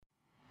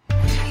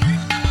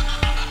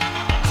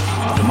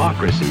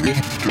democracy.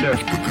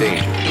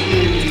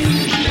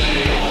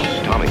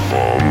 Atomic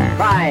bomb.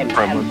 Crime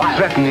From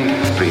threatening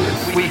freedom.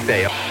 We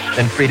fail,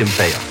 then freedom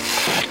fails.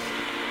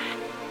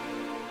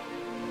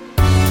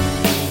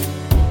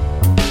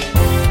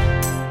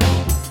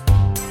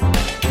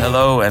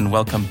 Hello and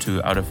welcome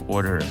to Out of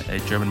Order, a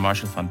German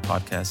Marshall Fund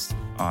podcast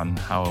on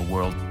how a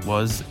world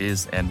was,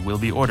 is, and will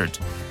be ordered.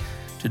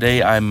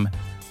 Today I'm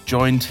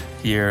joined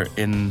here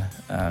in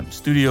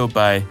studio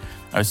by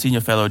our senior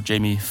fellow,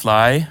 Jamie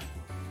Fly.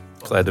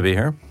 Glad to be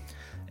here.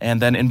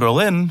 And then in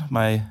Berlin,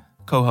 my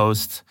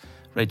co-host,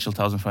 Rachel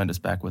Tausenfreund, is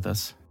back with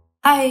us.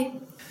 Hi.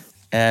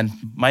 And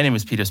my name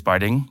is Peter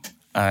Sparding,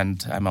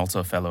 and I'm also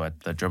a fellow at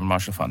the German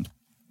Marshall Fund.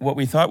 What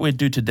we thought we'd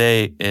do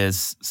today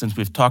is, since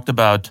we've talked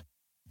about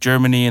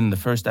Germany in the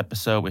first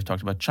episode, we've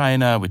talked about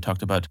China, we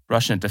talked about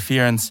Russian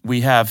interference,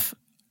 we have,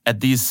 at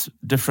these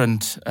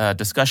different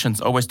discussions,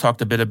 always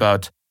talked a bit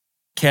about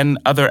can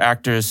other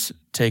actors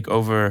take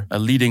over a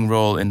leading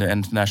role in the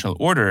international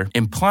order,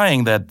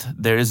 implying that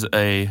there is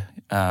a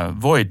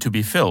void to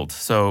be filled.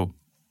 So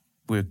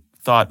we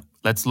thought,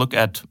 let's look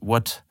at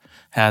what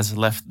has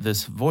left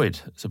this void,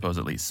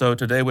 supposedly. So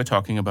today we're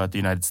talking about the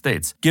United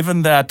States.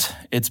 Given that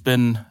it's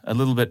been a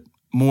little bit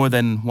more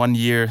than 1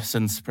 year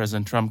since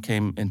President Trump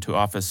came into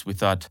office, we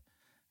thought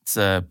it's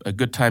a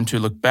good time to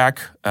look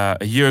back.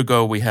 A year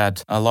ago, we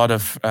had a lot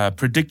of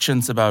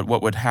predictions about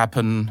what would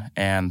happen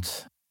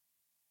and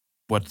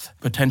what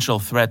potential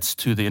threats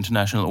to the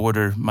international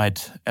order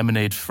might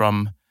emanate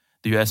from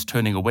the U.S.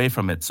 turning away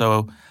from it.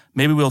 So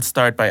maybe we'll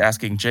start by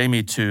asking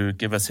Jamie to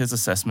give us his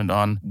assessment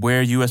on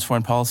where U.S.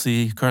 foreign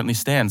policy currently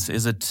stands.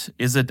 Is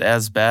it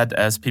as bad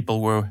as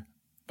people were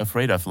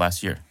afraid of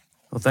last year?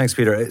 Well, thanks,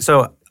 Peter.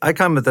 So I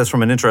come at this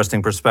from an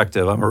interesting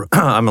perspective.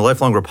 I'm a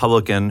lifelong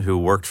Republican who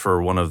worked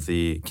for one of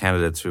the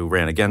candidates who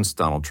ran against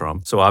Donald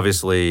Trump. So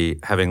obviously,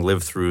 having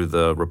lived through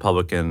the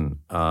Republican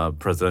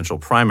presidential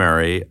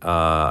primary,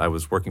 I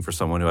was working for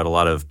someone who had a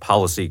lot of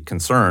policy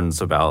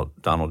concerns about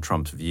Donald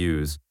Trump's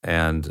views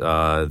and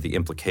the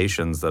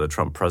implications that a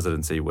Trump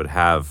presidency would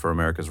have for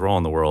America's role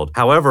in the world.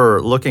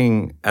 However,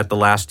 looking at the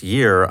last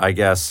year, I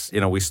guess,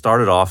 we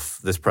started off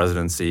this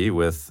presidency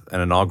with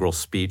an inaugural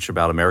speech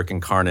about American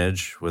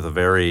carnage with a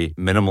very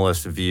minimalist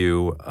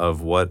view of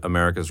what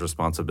America's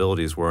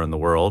responsibilities were in the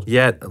world.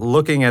 Yet,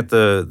 looking at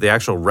the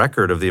actual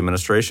record of the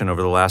administration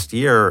over the last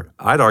year,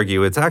 I'd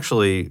argue it's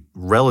actually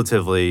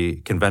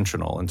relatively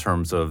conventional in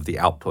terms of the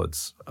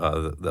outputs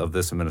of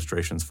this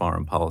administration's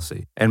foreign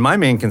policy. And my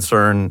main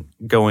concern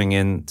going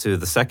into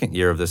the second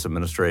year of this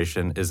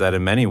administration is that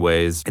in many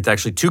ways, it's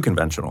actually too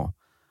conventional.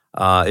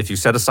 If you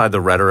set aside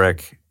the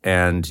rhetoric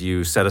and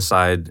you set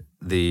aside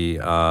the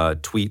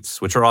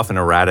tweets, which are often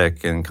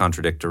erratic and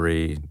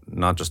contradictory,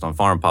 not just on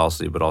foreign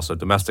policy, but also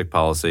domestic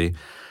policy,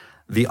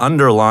 the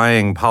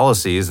underlying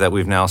policies that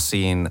we've now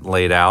seen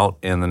laid out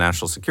in the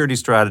national security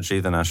strategy,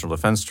 the national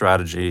defense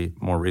strategy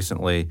more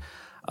recently,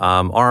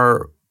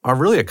 are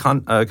really a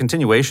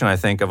continuation, I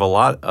think, of a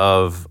lot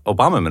of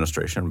Obama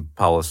administration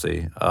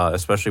policy,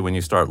 especially when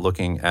you start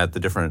looking at the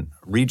different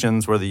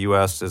regions where the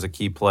U.S. is a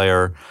key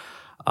player.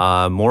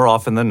 More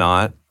often than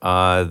not,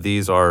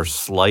 these are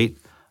slight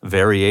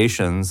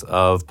variations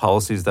of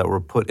policies that were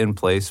put in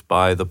place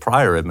by the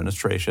prior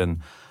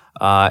administration.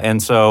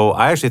 And so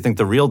I actually think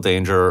the real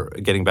danger,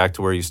 getting back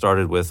to where you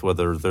started with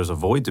whether there's a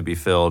void to be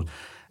filled,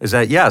 is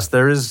that, yes,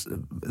 there's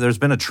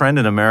been a trend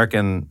in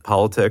American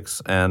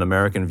politics and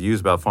American views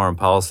about foreign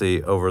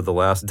policy over the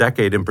last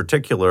decade in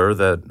particular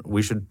that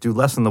we should do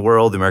less in the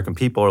world. The American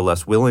people are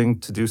less willing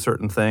to do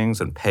certain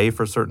things and pay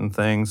for certain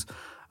things,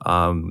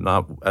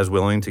 not as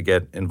willing to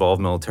get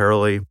involved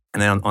militarily.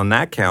 And then on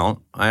that count,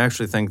 I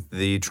actually think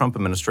the Trump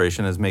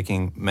administration is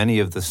making many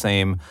of the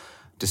same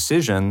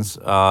decisions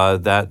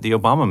that the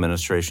Obama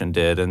administration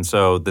did. And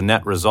so the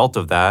net result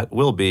of that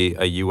will be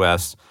a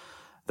U.S.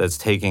 that's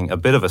taking a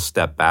bit of a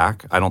step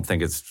back. I don't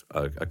think it's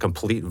a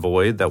complete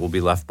void that will be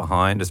left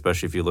behind,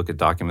 especially if you look at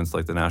documents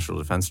like the National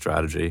Defense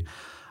Strategy,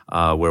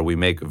 where we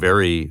make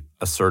very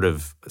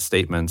assertive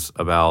statements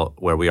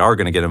about where we are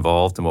going to get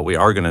involved and what we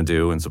are going to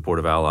do in support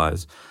of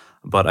allies.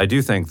 But I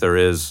do think there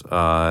is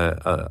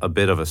a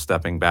bit of a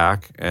stepping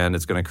back, and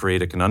it's going to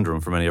create a conundrum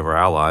for many of our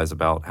allies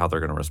about how they're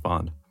going to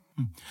respond.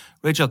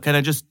 Rachel, can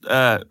I just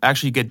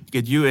actually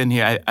get you in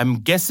here?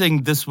 I'm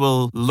guessing this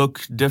will look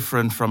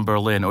different from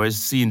Berlin or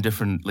is seen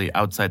differently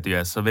outside the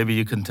U.S. So maybe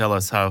you can tell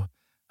us how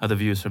the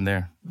view is from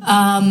there.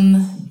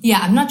 Yeah,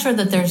 I'm not sure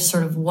that there's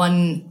sort of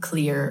one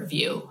clear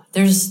view.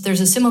 There's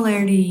a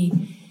similarity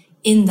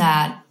in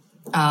that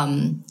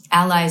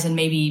allies and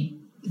maybe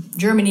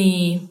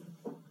Germany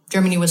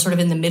was sort of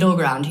in the middle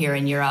ground here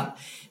in Europe.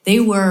 They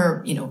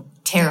were,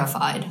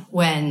 terrified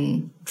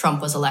when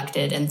Trump was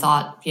elected and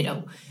thought,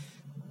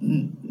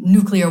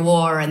 nuclear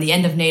war and the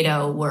end of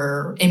NATO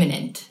were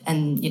imminent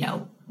and,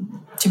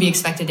 to be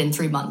expected in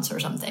 3 months or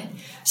something.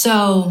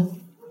 So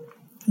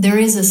there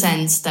is a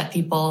sense that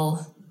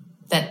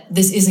that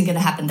this isn't going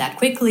to happen that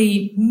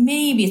quickly.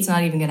 Maybe it's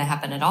not even going to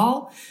happen at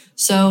all.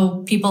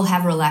 So people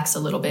have relaxed a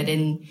little bit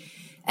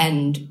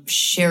and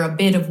share a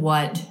bit of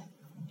what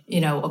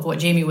of what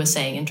Jamie was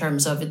saying in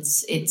terms of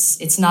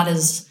it's not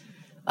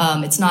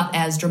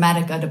as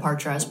dramatic a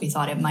departure as we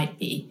thought it might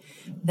be.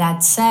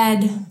 That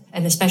said,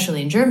 and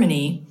especially in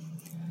Germany,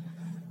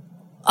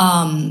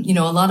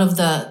 a lot of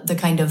the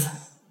kind of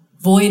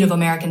void of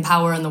American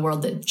power in the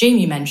world that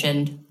Jamie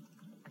mentioned,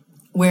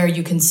 where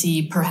you can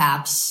see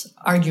perhaps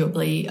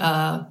arguably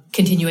a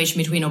continuation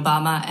between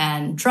Obama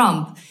and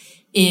Trump,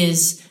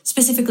 is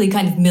specifically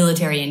kind of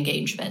military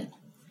engagement,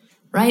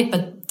 right?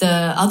 But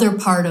the other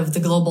part of the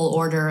global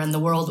order and the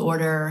world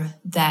order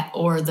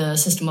or the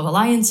system of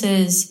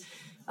alliances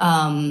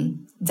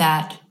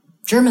that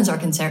Germans are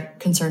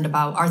concerned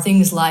about are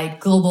things like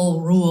global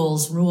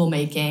rules,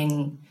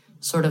 rulemaking,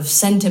 sort of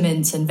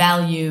sentiments and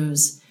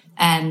values,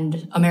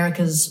 and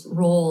America's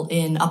role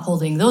in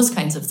upholding those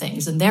kinds of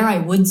things. And there I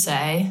would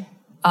say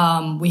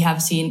we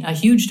have seen a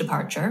huge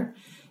departure.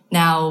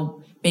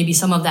 Now, maybe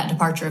some of that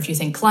departure, if you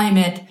think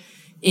climate,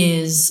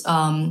 is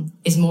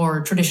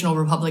more traditional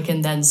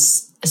Republican than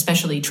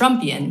especially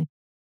Trumpian.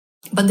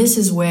 But this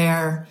is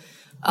where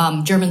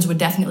Germans would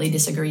definitely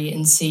disagree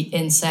and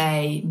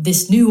say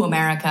this new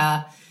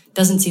America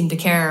doesn't seem to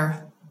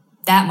care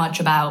that much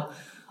about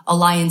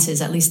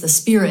alliances, at least the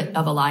spirit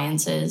of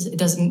alliances. It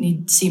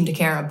doesn't seem to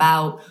care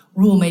about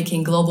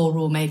rulemaking, global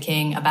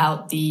rulemaking,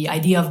 about the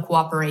idea of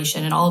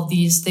cooperation and all of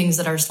these things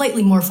that are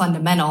slightly more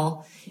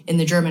fundamental in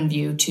the German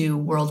view to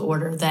world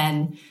order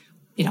than,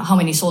 how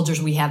many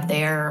soldiers we have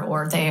there,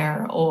 or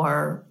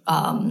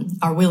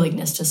our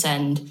willingness to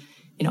send,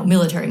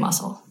 military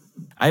muscle.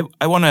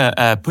 I want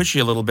to push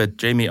you a little bit,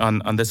 Jamie,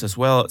 on this as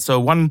well.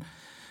 So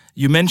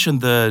you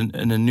mentioned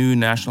the new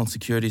national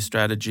security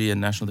strategy and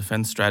national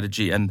defense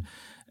strategy, and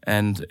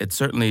it's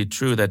certainly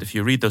true that if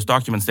you read those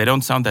documents, they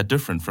don't sound that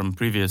different from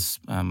previous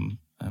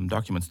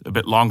documents. A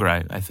bit longer,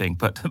 I think,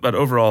 but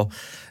overall,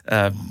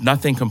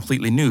 nothing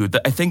completely new.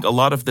 I think a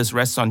lot of this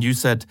rests on, you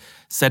said,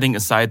 setting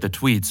aside the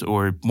tweets,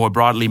 or more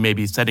broadly,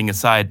 maybe setting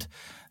aside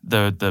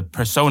the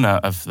persona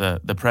of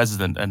the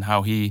president and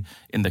how he,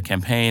 in the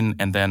campaign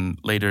and then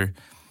later,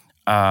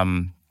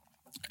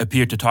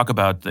 appeared to talk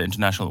about the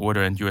international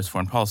order and U.S.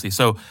 foreign policy.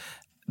 So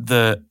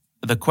the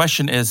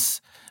question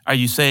is, are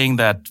you saying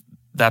that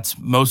that's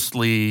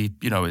mostly,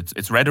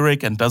 it's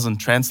rhetoric and doesn't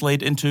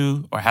translate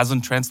into, or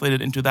hasn't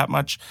translated into that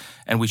much,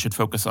 and we should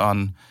focus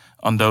on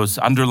those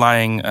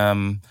underlying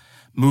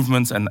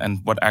movements and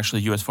what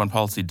actually U.S. foreign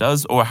policy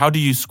does? Or how do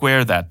you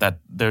square that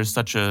there's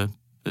such a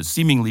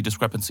seemingly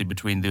discrepancy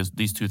between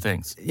these two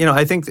things?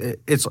 I think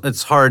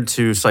it's hard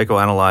to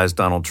psychoanalyze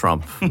Donald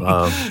Trump.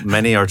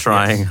 Many are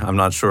trying. Yes. I'm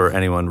not sure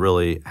anyone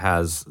really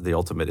has the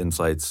ultimate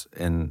insights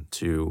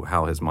into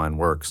how his mind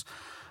works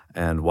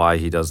and why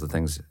he does the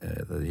things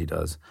that he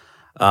does.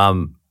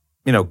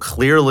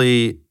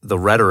 Clearly the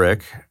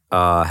rhetoric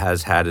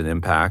has had an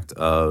impact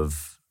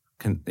of,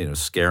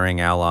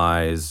 scaring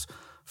allies,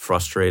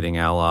 frustrating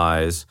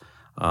allies.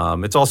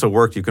 It's also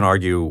worked, you can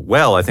argue,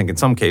 well, I think in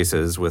some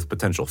cases with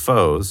potential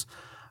foes,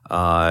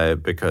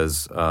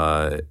 because,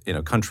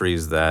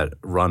 countries that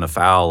run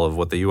afoul of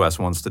what the U.S.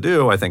 wants to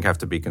do, I think have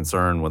to be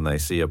concerned when they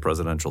see a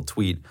presidential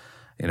tweet,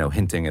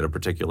 hinting at a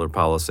particular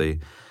policy.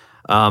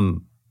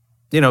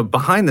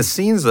 Behind the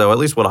scenes, though, at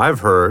least what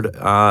I've heard,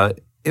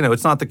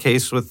 it's not the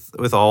case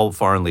with all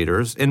foreign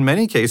leaders. In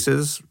many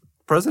cases,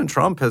 President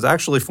Trump has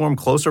actually formed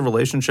closer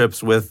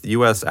relationships with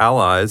U.S.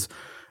 allies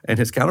and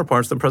his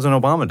counterparts than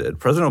President Obama did.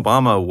 President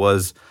Obama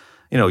was,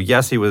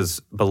 yes, he was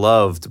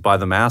beloved by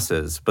the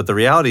masses, but the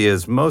reality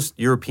is most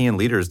European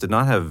leaders did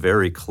not have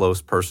very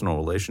close personal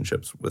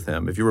relationships with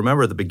him. If you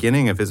remember at the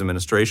beginning of his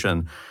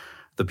administration,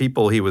 the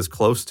people he was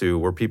close to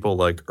were people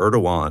like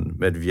Erdogan,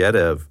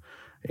 Medvedev,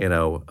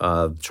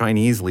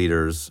 Chinese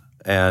leaders.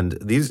 And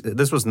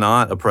this was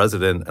not a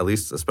president, at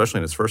least especially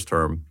in his first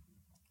term,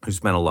 who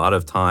spent a lot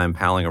of time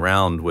palling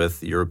around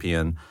with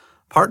European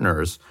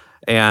partners.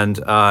 And,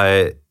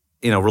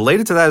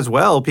 related to that as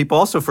well, people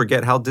also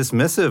forget how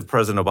dismissive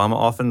President Obama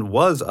often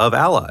was of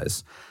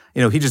allies.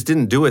 He just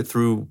didn't do it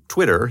through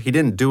Twitter. He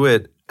didn't do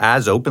it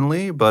as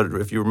openly. But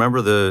if you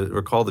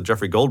recall the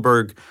Jeffrey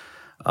Goldberg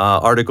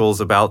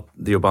articles about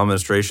the Obama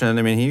administration,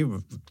 he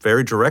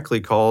very directly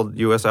called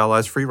U.S.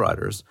 allies free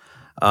riders.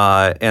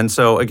 And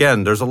so,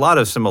 again, there's a lot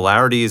of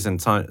similarities in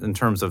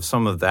terms of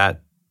some of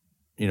that,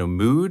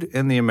 mood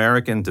in the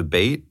American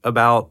debate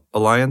about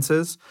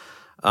alliances.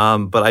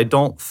 But I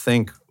don't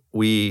think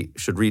we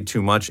should read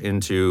too much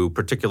into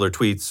particular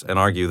tweets and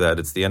argue that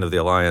it's the end of the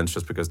alliance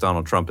just because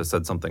Donald Trump has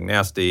said something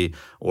nasty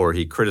or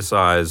he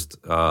criticized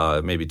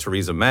maybe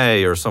Theresa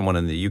May or someone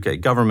in the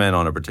UK government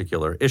on a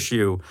particular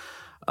issue.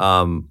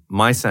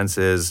 My sense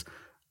is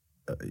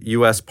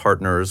U.S.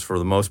 partners, for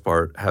the most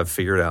part, have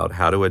figured out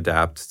how to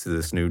adapt to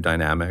this new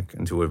dynamic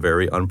and to a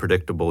very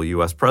unpredictable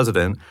U.S.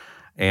 president.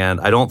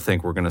 And I don't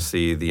think we're going to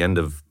see the end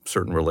of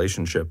certain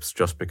relationships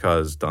just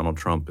because Donald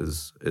Trump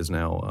is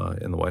now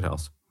in the White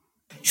House.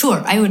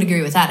 Sure, I would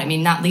agree with that.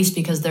 Not least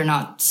because they're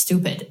not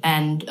stupid.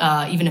 And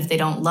even if they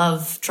don't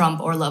love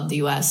Trump or love the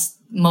U.S.,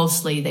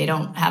 mostly they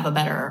don't have a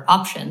better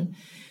option.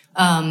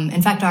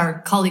 In fact,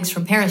 our colleagues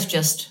from Paris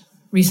just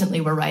recently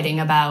were writing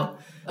about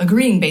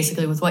agreeing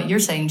basically with what you're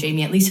saying,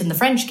 Jamie, at least in the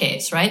French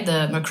case, right?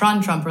 The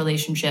Macron-Trump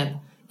relationship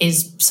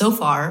is so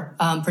far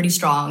pretty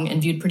strong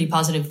and viewed pretty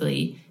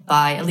positively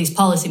by at least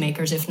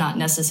policymakers, if not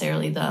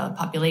necessarily the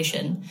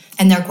population.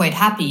 And they're quite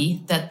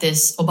happy that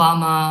this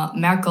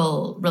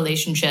Obama-Merkel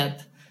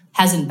relationship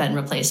hasn't been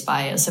replaced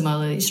by a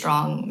similarly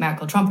strong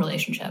Merkel-Trump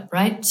relationship,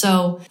 right?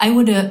 So I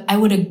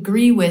would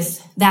agree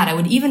with that. I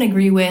would even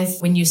agree with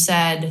when you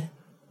said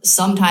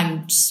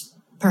sometimes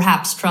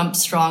perhaps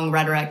Trump's strong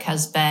rhetoric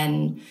has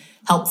been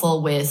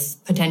helpful with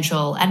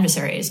potential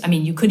adversaries. I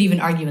mean, you could even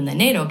argue in the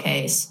NATO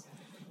case,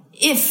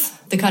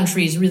 if the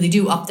countries really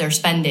do up their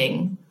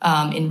spending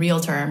in real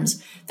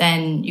terms,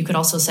 then you could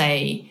also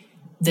say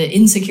the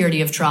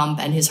insecurity of Trump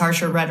and his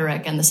harsher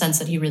rhetoric and the sense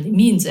that he really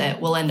means it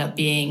will end up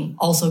being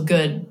also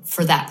good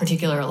for that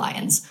particular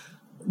alliance.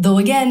 Though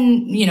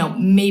again,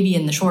 maybe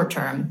in the short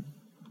term.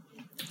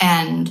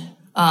 And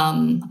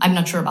I'm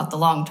not sure about the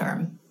long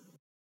term.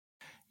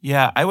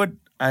 Yeah,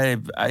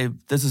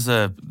 this is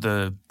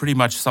the pretty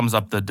much sums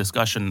up the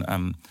discussion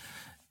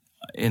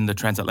in the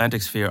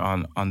transatlantic sphere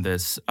on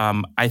this.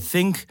 I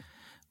think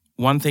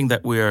one thing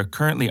that we're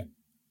currently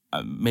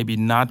maybe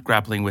not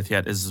grappling with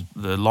yet is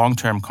the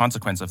long-term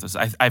consequence of this.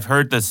 I've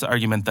heard this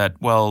argument that,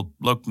 well,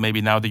 look,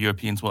 maybe now the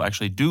Europeans will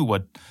actually do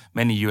what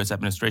many U.S.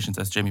 administrations,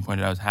 as Jamie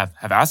pointed out, have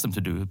asked them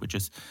to do, which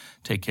is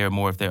take care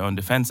more of their own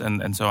defense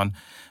and so on.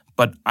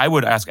 But I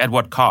would ask, at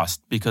what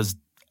cost? Because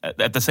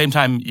at the same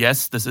time,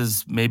 yes, this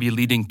is maybe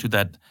leading to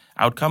that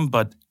outcome,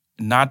 but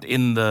not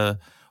in the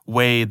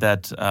way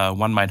that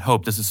one might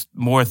hope. This is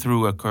more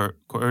through a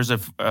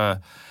coercive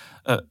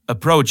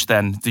approach.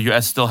 Then the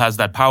U.S. still has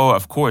that power,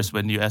 of course,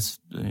 when the U.S.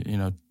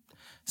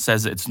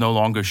 Says it's no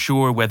longer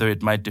sure whether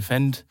it might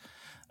defend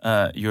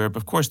Europe.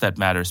 Of course, that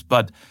matters.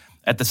 But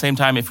at the same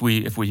time, if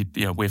we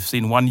we've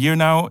seen 1 year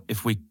now.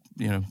 If we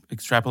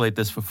extrapolate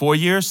this for 4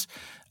 years,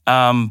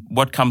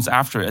 what comes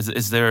after?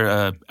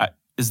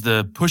 Is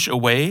the push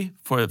away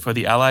for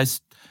the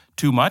allies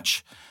too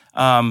much?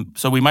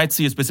 So we might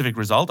see a specific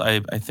result. I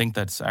think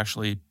that's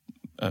actually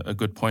a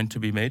good point to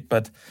be made.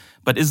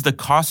 But is the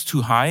cost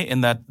too high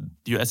in that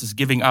the U.S. is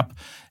giving up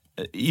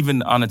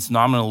even on its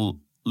nominal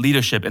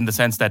leadership, in the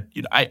sense that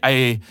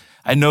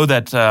I know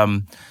that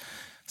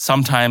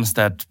sometimes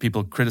that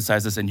people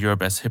criticize this in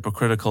Europe as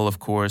hypocritical, of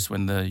course,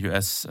 when the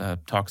U.S.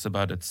 talks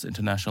about its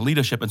international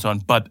leadership and so on.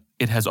 But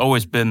it has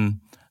always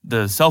been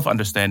the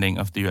self-understanding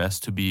of the U.S.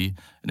 to be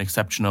an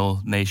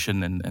exceptional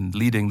nation and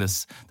leading the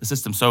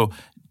system. So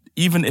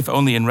even if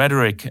only in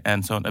rhetoric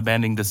and so on,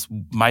 abandoning this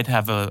might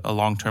have a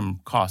long-term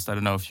cost. I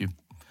don't know if you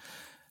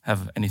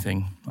have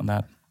anything on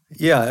that.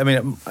 Yeah, I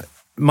mean,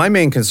 my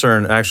main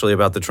concern actually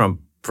about the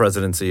Trump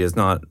presidency is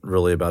not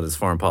really about his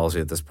foreign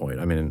policy at this point.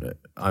 I mean,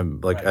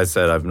 I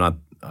said,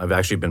 I've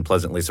actually been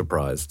pleasantly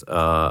surprised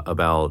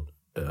about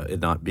it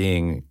not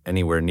being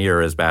anywhere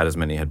near as bad as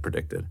many had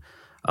predicted.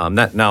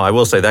 Now, I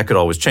will say that could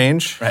always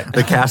change. Right.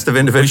 The cast of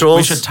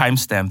individuals. We should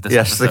timestamp this.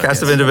 Yes, the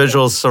cast of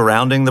individuals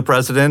surrounding the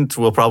president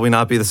will probably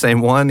not be the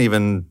same one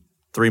even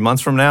 3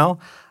 months from now.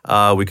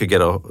 We could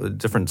get a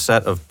different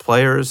set of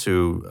players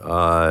who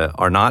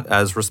are not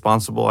as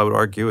responsible, I would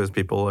argue, as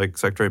people like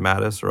Secretary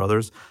Mattis or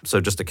others. So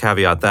just to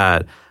caveat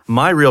that,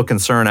 my real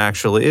concern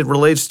actually, it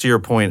relates to your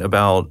point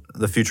about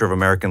the future of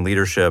American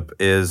leadership,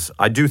 is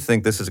I do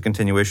think this is a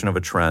continuation of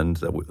a trend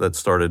that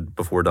started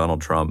before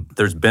Donald Trump.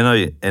 There's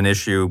been an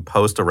issue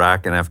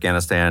post-Iraq and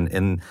Afghanistan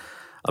in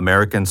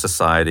American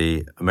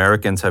society.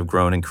 Americans have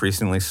grown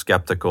increasingly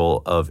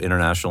skeptical of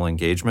international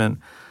engagement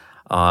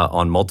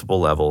on multiple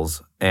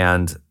levels.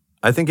 And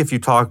I think if you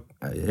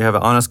have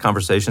honest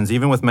conversations,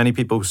 even with many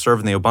people who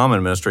served in the Obama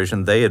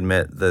administration, they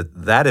admit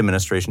that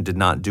administration did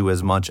not do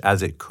as much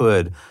as it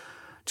could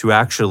to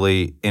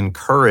actually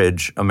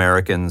encourage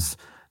Americans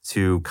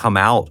to come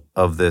out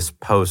of this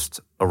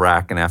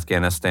post-Iraq and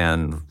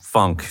Afghanistan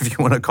funk, if you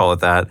want to call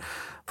it that.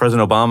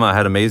 President Obama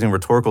had amazing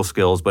rhetorical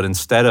skills, but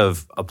instead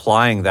of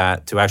applying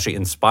that to actually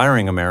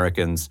inspiring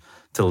Americans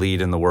to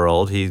lead in the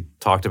world, he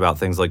talked about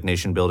things like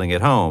nation building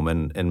at home.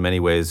 And in many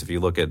ways, if you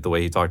look at the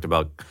way he talked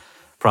about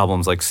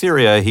problems like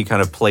Syria, he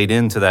kind of played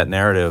into that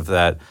narrative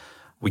that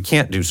we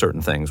can't do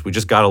certain things. We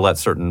just got to let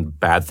certain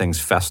bad things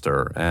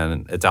fester,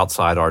 and it's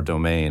outside our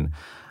domain.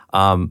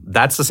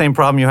 That's the same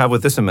problem you have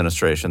with this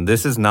administration.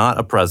 This is not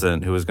a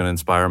president who is going to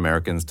inspire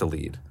Americans to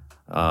lead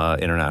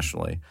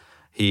internationally.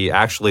 He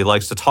actually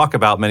likes to talk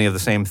about many of the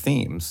same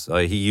themes.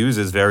 He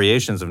uses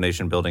variations of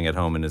nation building at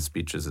home in his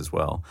speeches as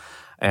well.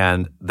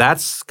 And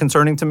that's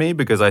concerning to me,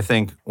 because I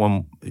think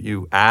when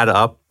you add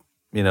up,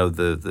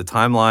 the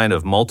timeline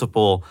of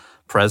multiple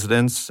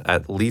presidents,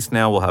 at least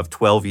now we'll have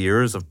 12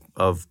 years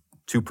of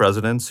two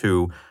presidents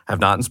who have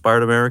not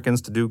inspired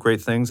Americans to do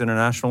great things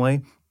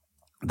internationally.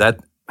 That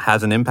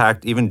has an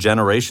impact even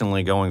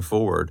generationally going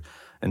forward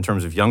in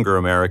terms of younger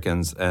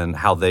Americans and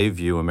how they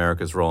view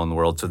America's role in the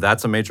world. So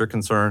that's a major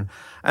concern.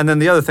 And then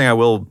the other thing I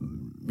will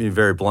be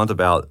very blunt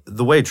about,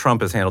 the way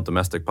Trump has handled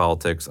domestic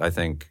politics, I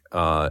think,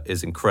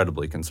 is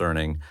incredibly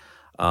concerning.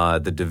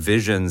 The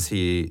divisions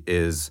he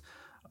is,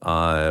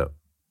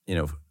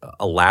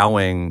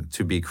 allowing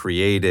to be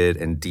created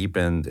and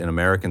deepened in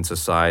American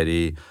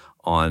society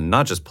on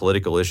not just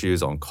political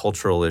issues, on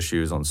cultural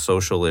issues, on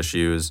social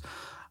issues.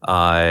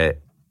 And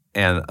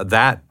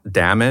that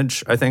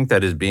damage, I think,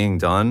 that is being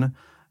done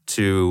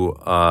to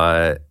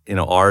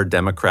our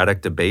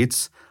democratic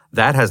debates,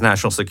 that has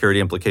national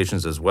security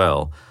implications as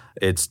well.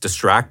 It's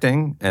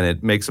distracting, and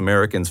it makes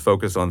Americans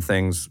focus on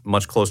things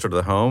much closer to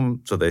the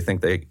home, so they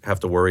think they have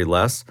to worry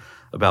less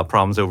about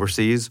problems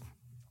overseas.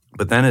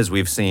 But then, as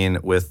we've seen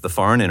with the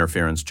foreign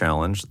interference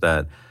challenge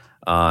that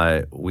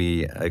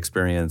we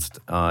experienced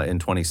in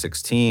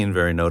 2016,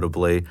 very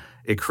notably,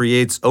 it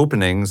creates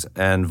openings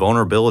and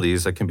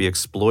vulnerabilities that can be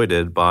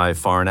exploited by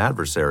foreign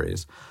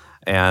adversaries.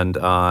 And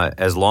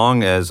as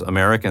long as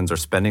Americans are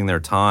spending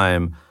their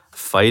time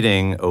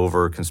fighting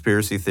over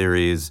conspiracy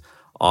theories,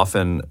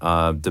 often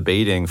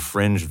debating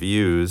fringe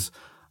views,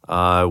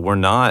 we're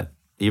not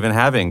even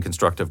having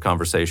constructive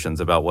conversations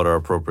about what our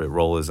appropriate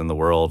role is in the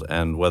world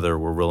and whether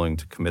we're willing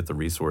to commit the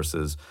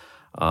resources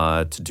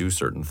to do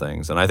certain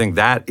things. And I think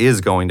that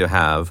is going to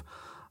have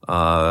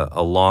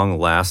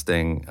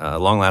long-lasting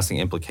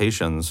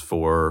implications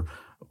for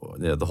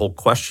the whole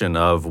question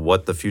of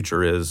what the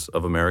future is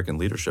of American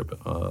leadership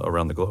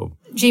around the globe.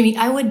 Jamie,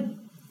 I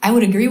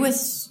would agree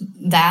with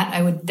that.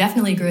 I would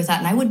definitely agree with that,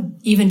 and I would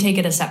even take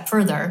it a step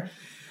further.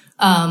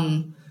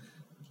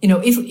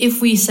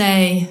 If we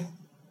say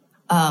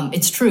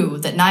it's true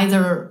that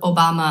neither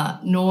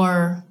Obama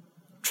nor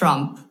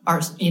Trump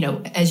are,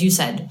 as you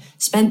said,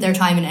 spent their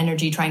time and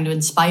energy trying to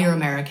inspire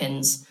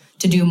Americans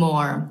to do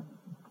more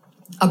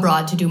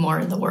abroad, to do more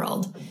in the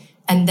world,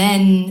 and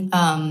then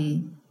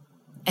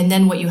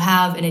what you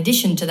have in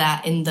addition to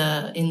that in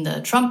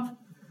the Trump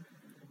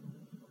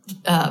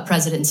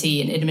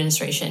presidency and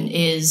administration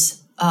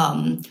is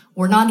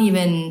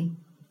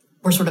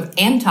we're sort of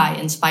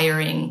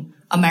anti-inspiring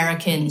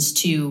Americans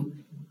to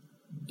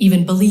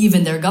even believe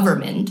in their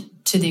government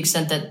to the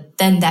extent that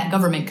then that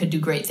government could do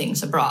great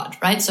things abroad,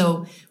 right?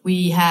 So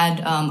we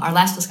had our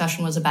last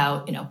discussion was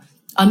about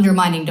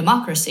undermining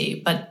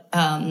democracy, but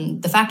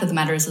the fact of the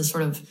matter is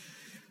sort of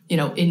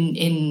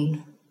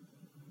in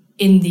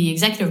the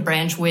executive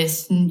branch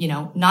with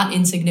not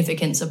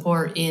insignificant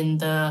support in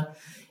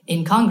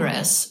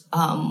Congress,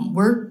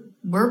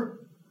 we're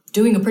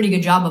doing a pretty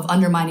good job of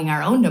undermining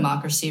our own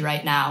democracy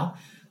right now,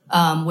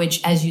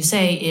 which, as you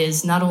say,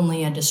 is not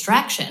only a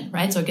distraction,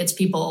 right? So it gets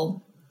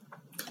people,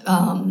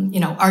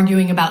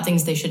 arguing about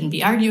things they shouldn't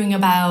be arguing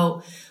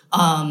about,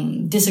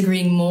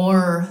 disagreeing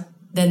more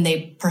than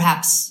they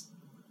perhaps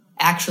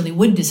actually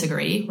would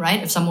disagree,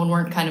 right? If someone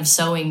weren't kind of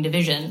sowing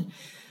division.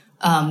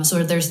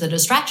 So there's the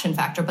distraction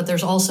factor, but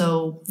there's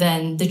also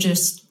then the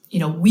just,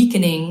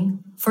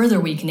 further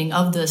weakening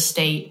of the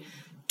state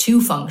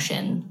to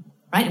function,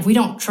 right? If we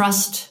don't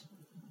trust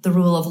the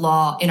rule of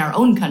law in our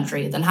own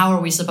country, then how are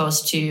we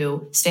supposed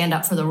to stand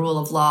up for the rule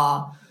of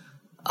law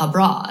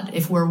abroad?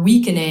 If we're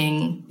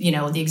weakening,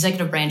 the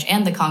executive branch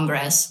and the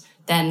Congress,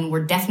 then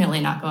we're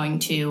definitely not going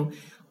to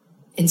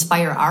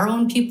inspire our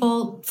own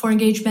people for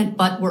engagement,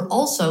 but we're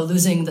also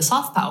losing the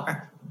soft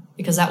power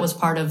because that was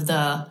part of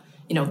that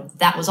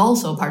was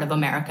also part of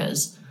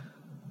America's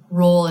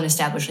role in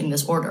establishing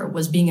this order,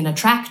 was being an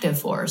attractive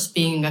force,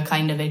 being a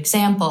kind of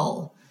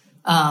example.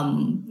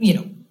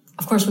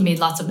 Of course, we made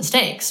lots of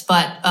mistakes,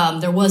 but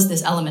there was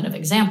this element of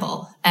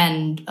example.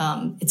 And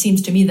it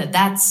seems to me that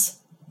that's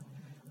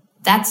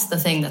the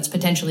thing that's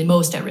potentially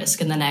most at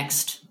risk in the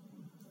next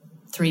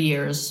 3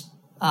 years.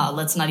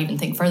 Let's not even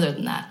think further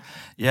than that.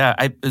 Yeah,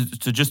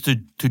 so just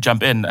to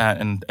jump in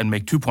and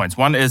make 2 points.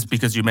 One is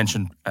because you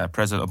mentioned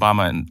President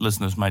Obama, and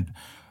listeners might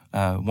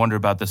wonder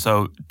about this.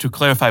 So to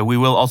clarify, we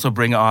will also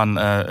bring on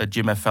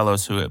GMF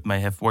fellows who may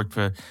have worked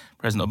for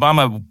President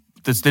Obama.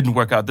 This didn't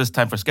work out this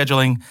time for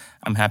scheduling.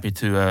 I'm happy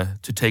to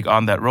take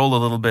on that role a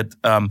little bit.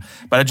 But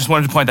I just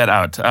wanted to point that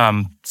out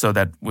so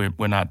that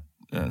we're not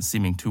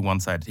seeming too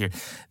one-sided here.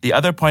 The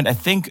other point, I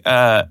think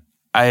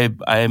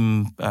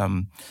I'm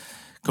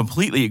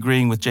completely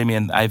agreeing with Jamie,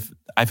 and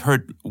I've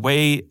heard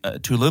way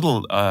too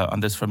little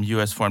on this from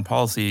U.S. foreign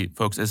policy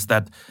folks, is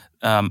that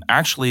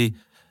actually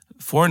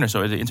foreigners,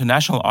 or the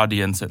international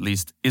audience at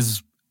least,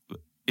 is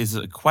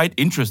quite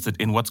interested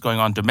in what's going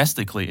on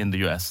domestically in the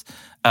U.S.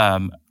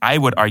 I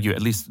would argue,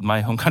 at least in my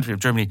home country of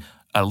Germany,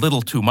 a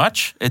little too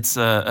much. It's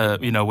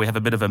we have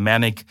a bit of a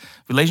manic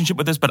relationship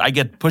with this, but I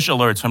get push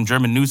alerts from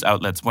German news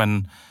outlets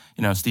when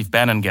Steve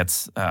Bannon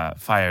gets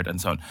fired and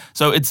so on.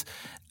 So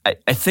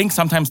I think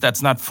sometimes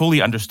that's not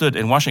fully understood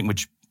in Washington,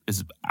 which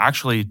is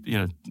actually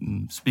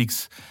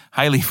speaks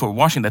highly for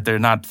Washington, that they're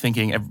not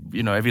thinking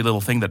every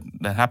little thing that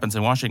happens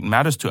in Washington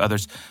matters to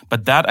others.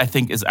 But that, I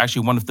think, is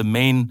actually one of the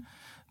main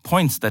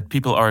points that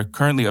people are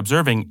currently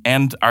observing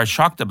and are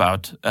shocked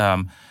about,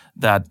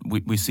 that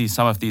we see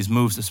some of these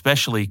moves,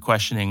 especially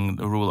questioning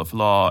the rule of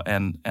law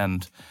and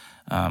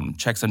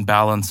checks and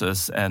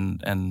balances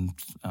and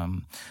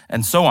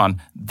so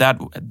on. That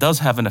does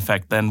have an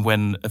effect then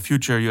when a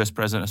future U.S.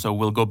 president or so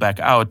will go back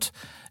out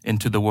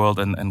into the world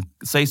and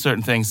say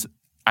certain things.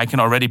 I can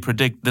already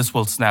predict this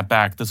will snap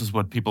back. This is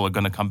what people are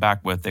going to come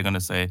back with. They're going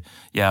to say,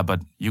 yeah,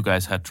 but you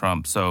guys had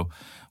Trump, so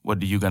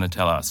what are you going to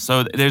tell us?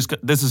 So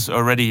this is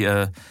already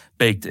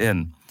baked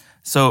in.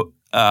 So,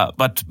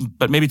 but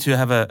maybe to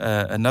have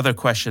another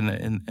question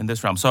in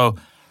this realm. So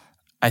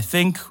I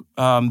think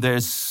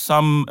there's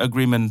some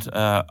agreement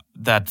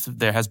that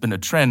there has been a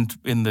trend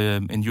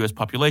in U.S.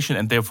 population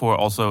and therefore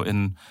also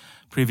in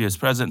previous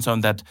presidents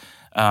on that.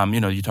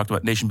 You talked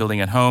about nation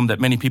building at home. That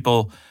many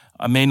people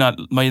may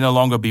no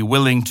longer be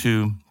willing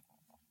to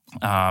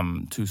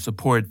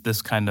support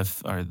this kind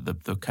of or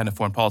the kind of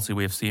foreign policy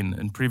we have seen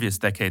in previous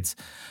decades.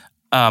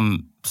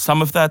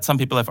 Some of that, some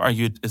people have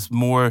argued, is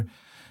more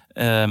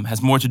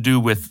has more to do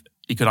with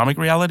economic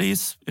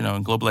realities,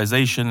 and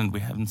globalization, and we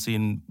haven't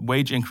seen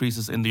wage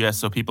increases in the U.S.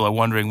 So people are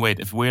wondering, wait,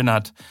 if we're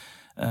not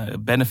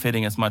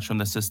benefiting as much from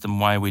the system,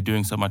 why are we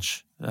doing so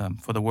much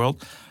for the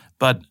world?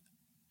 But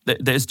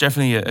there's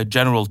definitely a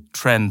general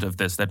trend of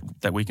this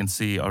that we can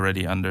see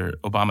already under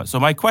Obama. So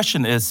my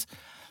question is,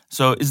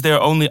 are there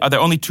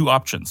only two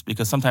options?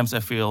 Because sometimes I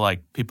feel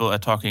like people are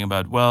talking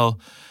about, well,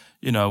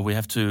 we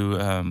have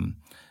to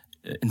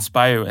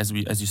inspire, as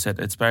you said,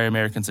 inspire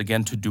Americans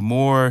again to do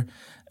more,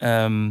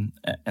 and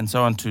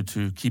so on,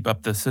 to keep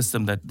up the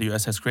system that the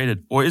U.S. has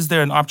created. Or is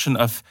there an option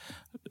of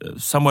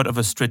somewhat of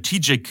a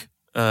strategic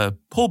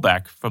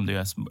pullback from the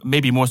U.S.,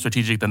 maybe more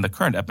strategic than the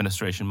current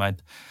administration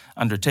might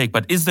undertake?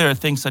 But is there a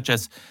thing such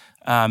as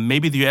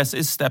maybe the U.S.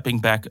 is stepping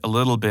back a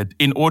little bit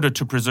in order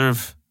to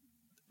preserve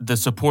the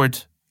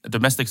support,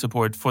 domestic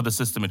support for the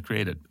system it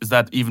created? Is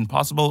that even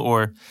possible,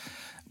 or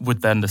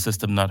would then the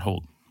system not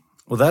hold?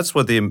 Well, that's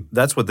what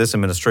this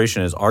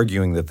administration is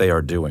arguing that they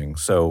are doing.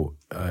 So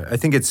I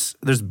think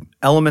there's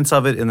elements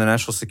of it in the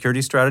national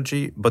security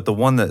strategy, but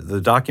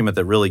the document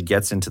that really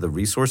gets into the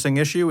resourcing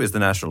issue is the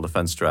national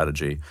defense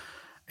strategy.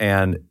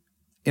 And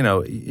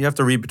you have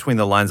to read between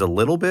the lines a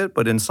little bit,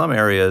 but in some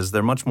areas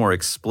they're much more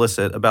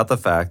explicit about the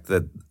fact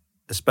that,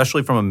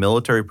 especially from a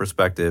military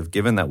perspective,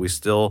 given that we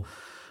still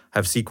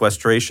have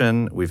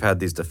sequestration, we've had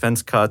these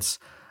defense cuts,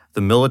 the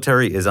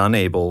military is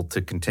unable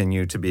to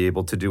continue to be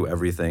able to do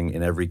everything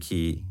in every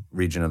key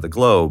region of the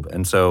globe.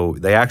 And so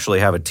they actually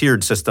have a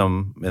tiered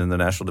system in the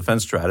National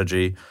Defense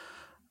Strategy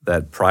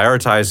that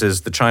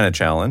prioritizes the China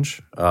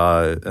challenge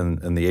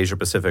and the Asia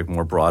Pacific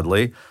more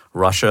broadly.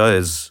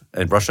 Russia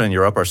and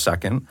Europe are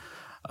second.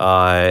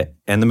 And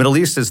the Middle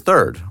East is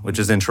third, which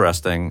is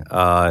interesting.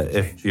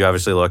 If you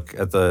obviously look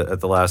at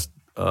the last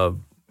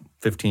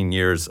 15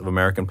 years of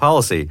American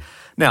policy.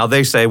 Now,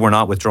 they say we're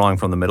not withdrawing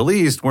from the Middle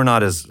East.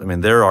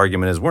 Their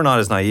argument is we're not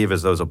as naive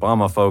as those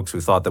Obama folks who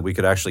thought that we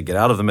could actually get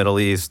out of the Middle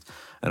East.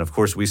 And of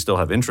course, we still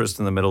have interest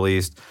in the Middle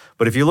East.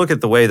 But if you look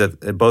at the way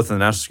that both in the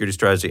National Security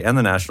Strategy and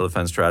the National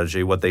Defense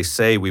Strategy, what they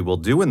say we will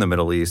do in the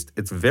Middle East,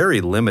 it's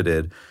very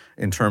limited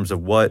in terms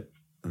of what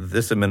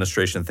this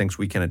administration thinks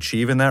we can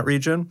achieve in that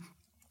region.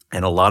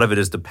 And a lot of it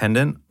is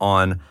dependent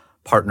on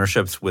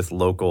partnerships with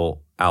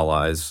local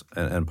allies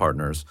and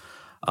partners.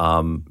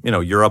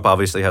 Europe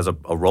obviously has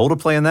a role to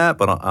play in that,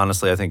 but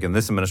honestly, I think in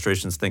this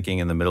administration's thinking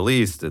in the Middle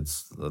East,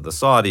 it's the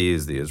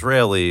Saudis, the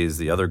Israelis,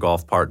 the other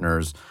Gulf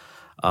partners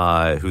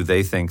who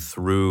they think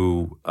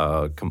through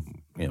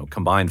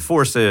combined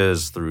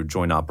forces, through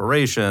joint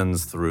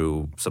operations,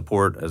 through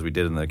support, as we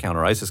did in the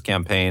counter-ISIS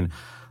campaign,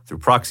 through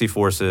proxy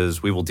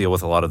forces, we will deal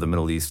with a lot of the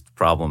Middle East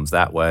problems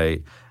that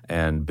way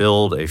and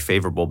build a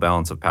favorable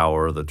balance of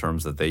power, the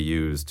terms that they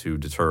use to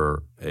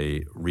deter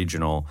a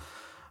regional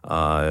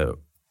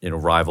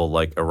rival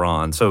like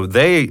Iran. So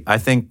they, I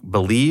think,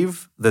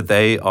 believe that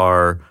they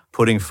are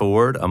putting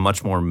forward a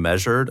much more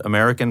measured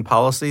American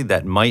policy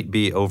that might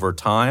be, over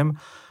time,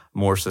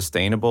 more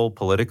sustainable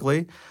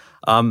politically.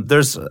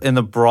 There's, in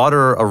the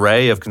broader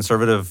array of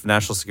conservative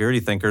national security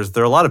thinkers,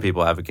 there are a lot of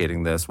people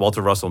advocating this.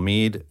 Walter Russell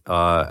Mead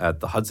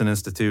at the Hudson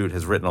Institute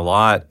has written a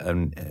lot,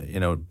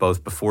 and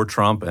both before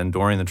Trump and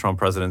during the Trump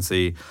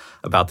presidency,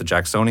 about the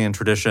Jacksonian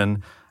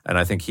tradition. And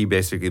I think he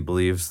basically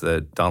believes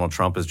that Donald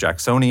Trump is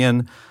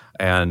Jacksonian.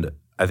 And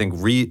I think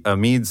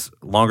Mead's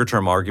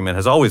longer-term argument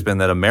has always been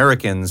that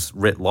Americans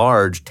writ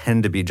large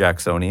tend to be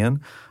Jacksonian,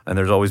 and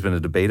there's always been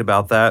a debate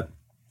about that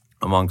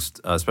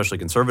amongst especially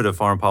conservative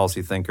foreign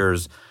policy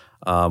thinkers,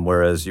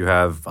 whereas you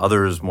have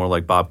others more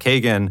like Bob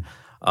Kagan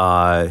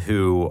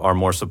who are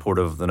more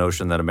supportive of the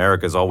notion that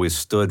America has always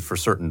stood for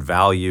certain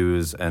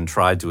values and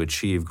tried to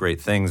achieve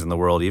great things in the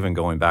world, even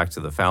going back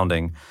to the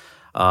founding.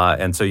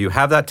 And so you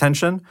have that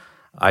tension.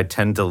 I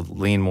tend to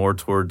lean more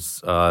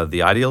towards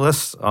the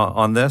idealists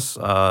on this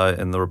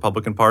in the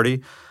Republican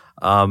Party.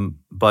 And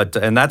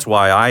that's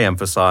why I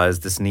emphasize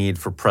this need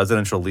for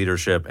presidential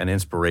leadership and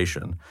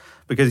inspiration.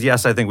 Because,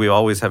 yes, I think we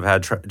always have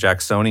had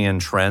Jacksonian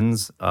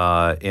trends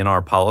in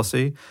our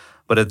policy.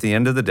 But at the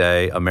end of the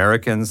day,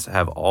 Americans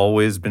have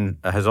always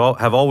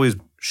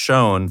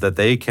shown that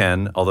they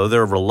can, although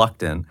they're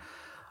reluctant,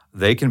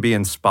 they can be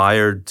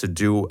inspired to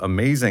do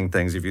amazing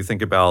things. If you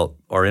think about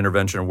our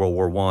intervention in World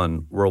War I,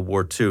 World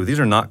War II, these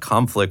are not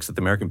conflicts that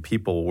the American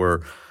people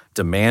were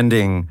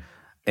demanding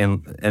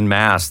en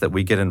masse that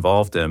we get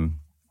involved in.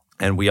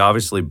 And we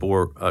obviously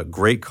bore a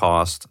great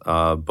cost,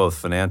 both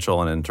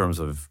financial and in terms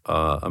of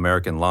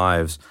American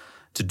lives,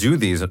 to do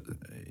these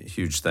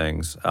huge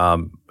things.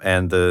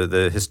 And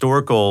the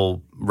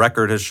historical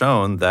record has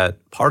shown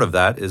that part of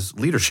that is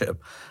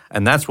leadership.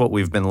 And that's what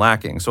we've been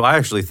lacking. So I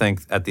actually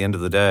think at the end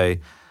of the day,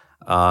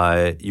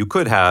 you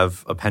could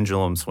have a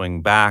pendulum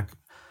swing back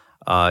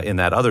in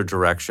that other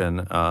direction.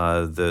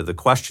 The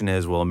question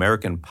is, will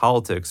American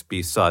politics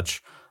be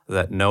such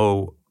that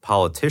no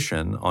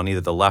politician on either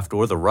the left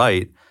or the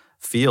right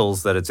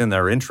feels that it's in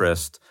their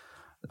interest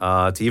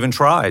to even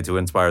try to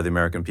inspire the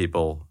American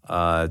people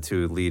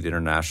to lead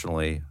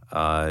internationally,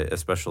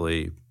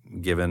 especially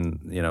given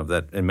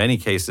that in many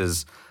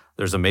cases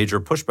there's a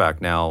major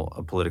pushback now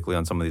politically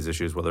on some of these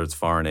issues, whether it's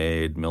foreign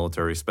aid,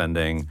 military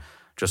spending,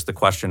 just the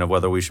question of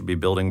whether we should be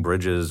building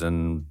bridges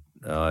and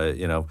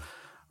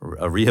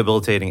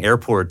rehabilitating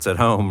airports at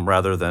home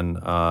rather than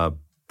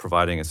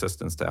providing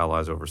assistance to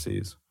allies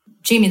overseas.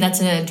 Jamie, that's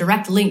a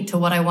direct link to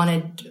what I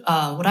wanted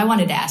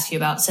to ask you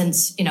about.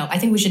 Since I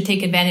think we should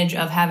take advantage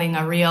of having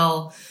a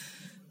real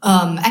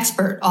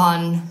expert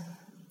on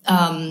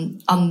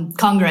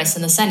Congress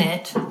and the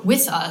Senate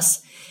with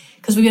us,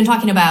 because we've been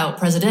talking about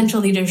presidential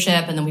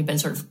leadership, and then we've been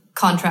sort of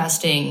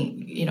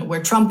contrasting,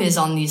 where Trump is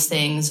on these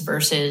things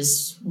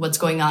versus what's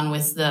going on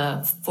with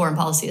the foreign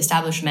policy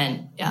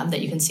establishment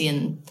that you can see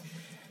in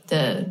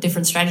the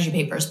different strategy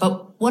papers.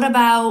 But what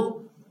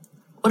about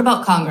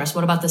Congress?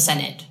 What about the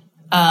Senate?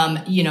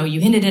 You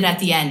hinted it at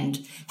the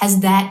end. Has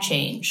that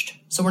changed?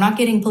 So we're not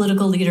getting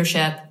political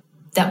leadership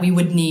that we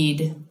would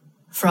need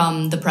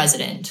from the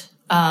president.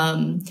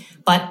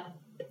 But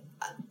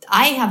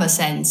I have a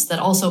sense that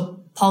also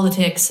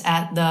politics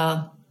at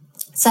the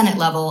Senate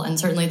level and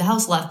certainly the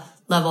House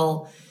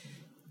level,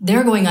 they're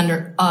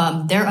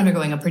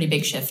undergoing a pretty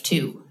big shift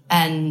too.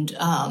 And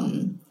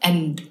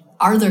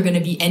are there going to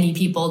be any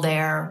people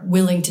there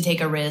willing to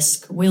take a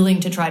risk, willing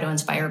to try to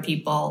inspire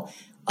people?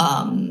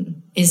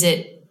 Has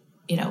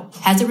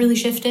it really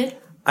shifted?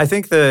 I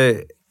think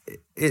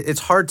it's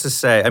hard to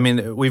say. I mean,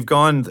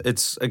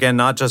 it's again,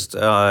 not just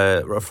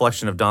a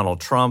reflection of Donald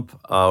Trump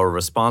or a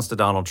response to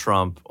Donald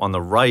Trump. On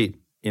the right,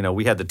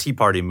 we had the Tea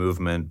Party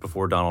movement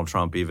before Donald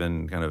Trump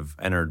even kind of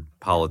entered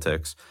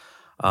politics.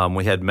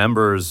 We had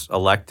members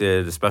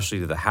elected, especially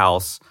to the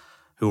House,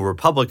 who were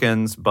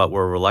Republicans, but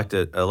were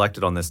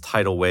elected on this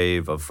tidal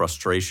wave of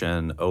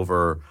frustration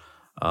over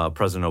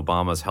President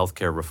Obama's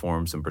healthcare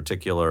reforms in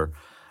particular.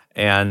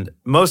 And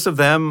most of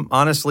them,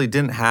 honestly,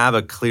 didn't have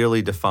a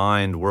clearly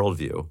defined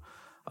worldview.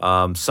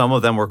 Some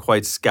of them were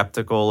quite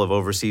skeptical of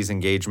overseas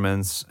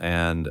engagements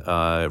and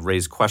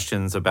raised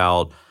questions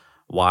about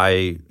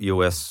why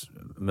U.S.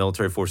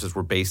 military forces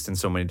were based in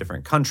so many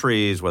different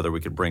countries, whether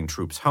we could bring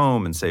troops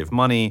home and save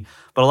money.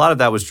 But a lot of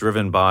that was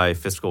driven by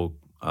fiscal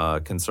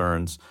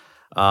concerns.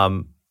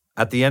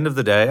 At the end of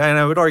the day, and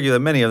I would argue that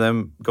many of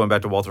them, going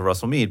back to Walter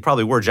Russell Mead,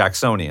 probably were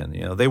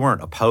Jacksonian. They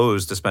weren't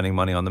opposed to spending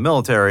money on the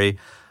military,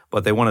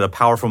 but they wanted a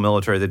powerful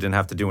military that didn't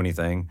have to do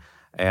anything.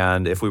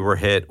 And if we were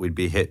hit, we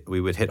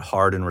would hit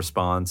hard in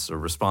response or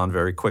respond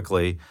very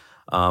quickly,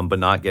 but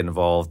not get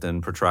involved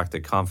in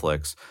protracted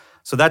conflicts.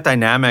 So that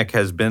dynamic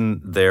has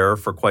been there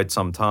for quite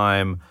some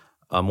time,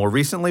 more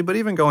recently, but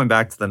even going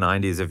back to the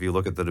 90s, if you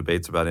look at the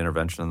debates about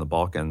intervention in the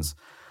Balkans.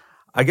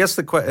 I guess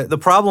the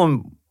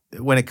problem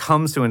when it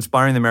comes to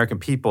inspiring the American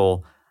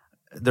people,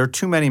 there are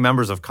too many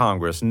members of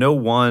Congress. No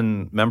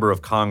one member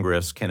of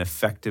Congress can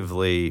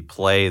effectively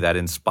play that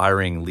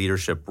inspiring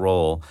leadership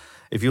role.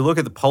 If you look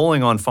at the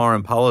polling on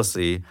foreign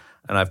policy,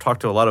 and I've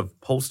talked to a lot of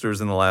pollsters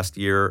in the last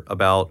year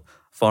about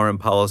foreign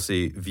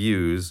policy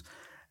views,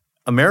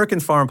 American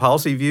foreign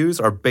policy views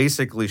are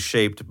basically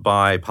shaped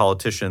by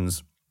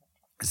politicians,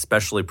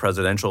 especially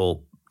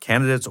presidential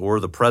candidates or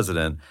the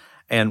president.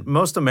 And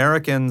most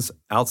Americans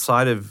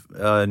outside of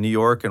New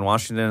York and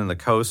Washington and the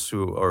coast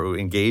who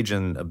engage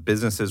in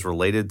businesses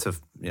related to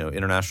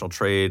international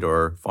trade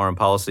or foreign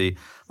policy,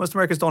 most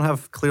Americans don't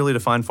have clearly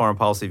defined foreign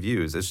policy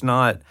views.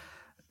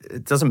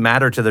 It doesn't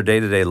matter to their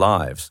day-to-day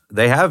lives.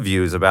 They have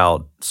views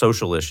about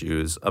social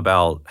issues,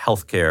 about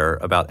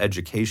healthcare, about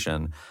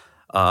education,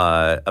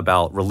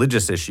 about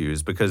religious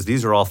issues, because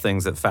these are all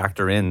things that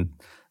factor in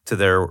to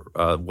their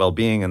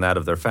well-being and that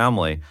of their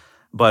family.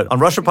 But on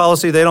Russia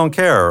policy, they don't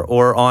care.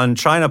 Or on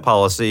China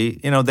policy,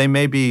 they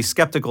may be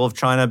skeptical of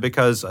China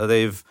because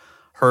they've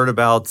heard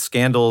about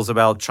scandals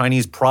about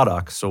Chinese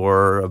products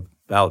or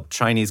about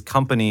Chinese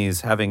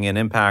companies having an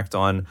impact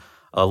on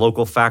a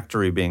local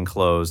factory being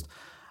closed.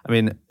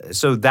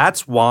 So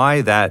that's why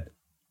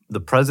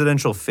the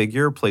presidential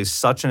figure plays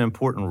such an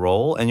important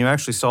role. And you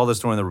actually saw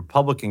this during the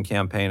Republican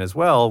campaign as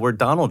well, where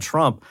Donald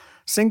Trump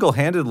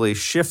single-handedly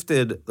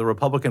shifted the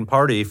Republican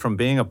Party from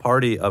being a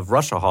party of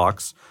Russia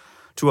hawks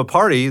to a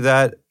party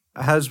that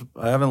I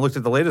haven't looked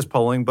at the latest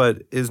polling,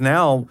 but is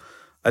now,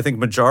 I think,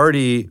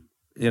 majority,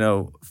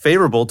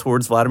 favorable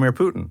towards Vladimir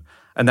Putin.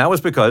 And that was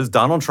because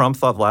Donald Trump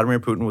thought Vladimir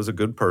Putin was a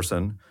good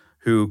person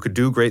who could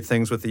do great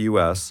things with the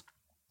U.S.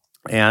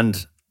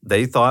 And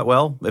they thought,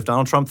 well, if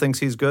Donald Trump thinks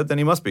he's good, then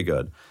he must be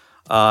good.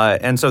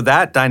 And so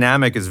that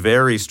dynamic is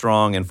very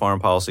strong in foreign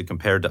policy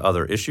compared to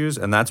other issues.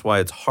 And that's why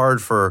it's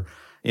hard for,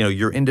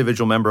 your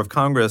individual member of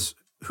Congress,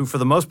 who for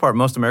the most part,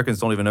 most Americans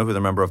don't even know who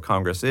their member of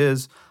Congress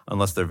is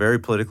unless they're very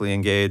politically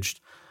engaged.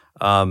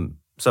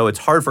 So it's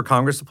hard for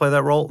Congress to play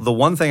that role. The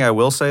one thing I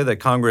will say that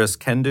Congress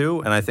can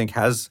do, and I think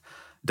has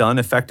done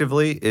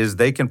effectively, is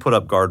they can put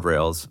up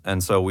guardrails.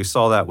 And so we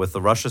saw that with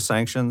the Russia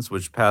sanctions,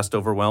 which passed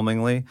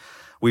overwhelmingly.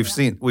 We've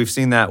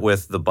seen that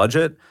with the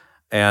budget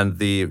and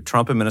the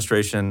Trump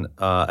administration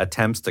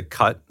attempts to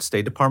cut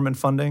State Department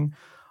funding.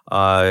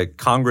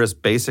 Congress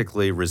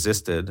basically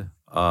resisted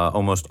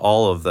almost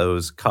all of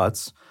those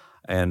cuts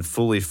and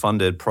fully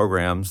funded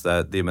programs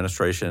that the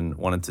administration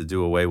wanted to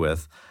do away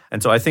with.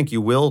 And so I think you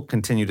will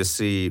continue to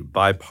see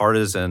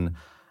bipartisan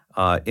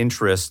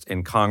interest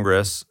in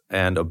Congress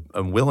and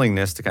a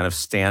willingness to kind of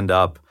stand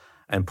up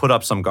and put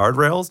up some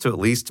guardrails to at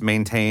least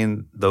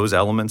maintain those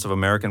elements of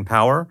American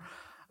power.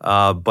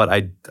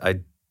 But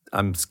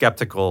I'm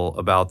skeptical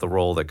about the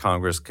role that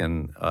Congress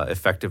can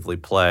effectively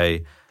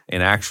play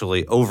in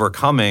actually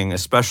overcoming,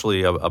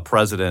 especially a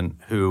president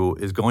who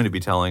is going to be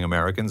telling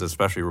Americans,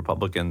 especially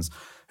Republicans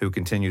who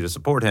continue to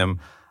support him,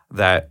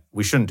 that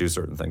we shouldn't do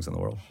certain things in the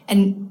world.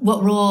 And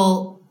what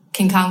role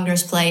can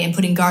Congress play in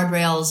putting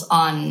guardrails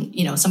on,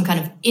 some kind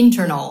of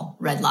internal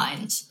red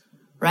lines,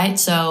 right?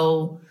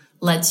 So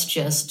let's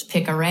just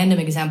pick a random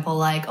example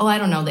like, the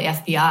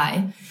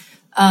FBI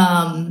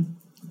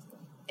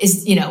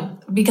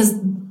because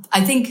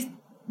I think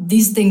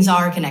these things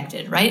are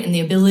connected, right? And the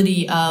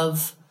ability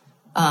of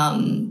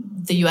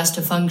the U.S.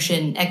 to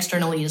function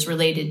externally is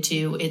related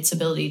to its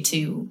ability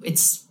to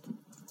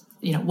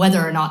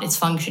whether or not it's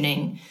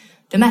functioning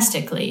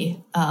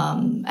domestically,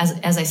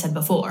 as I said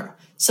before.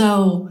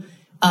 So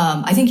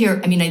I think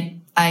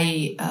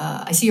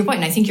I see your point,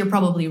 and I think you're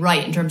probably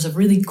right in terms of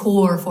really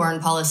core foreign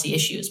policy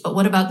issues. But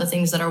what about the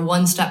things that are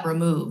one step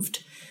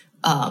removed?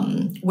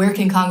 Where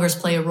can Congress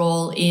play a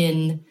role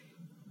in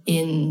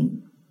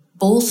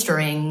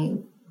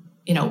bolstering,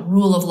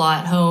 rule of law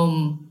at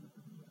home,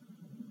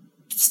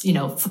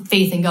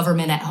 faith in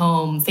government at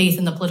home, faith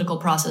in the political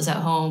process at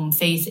home,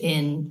 faith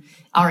in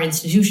our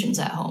institutions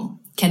at home?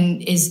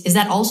 Is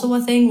that also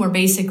a thing where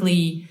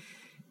basically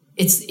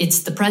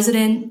it's the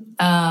president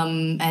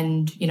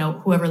and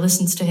whoever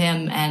listens to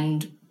him,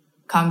 and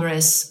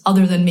Congress,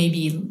 other than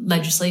maybe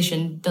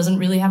legislation, doesn't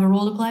really have a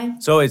role to play?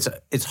 So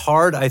it's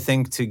hard, I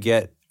think, to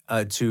get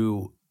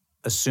to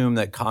assume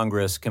that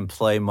Congress can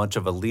play much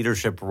of a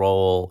leadership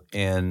role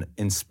in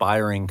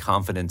inspiring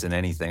confidence in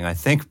anything. I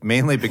think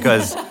mainly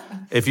because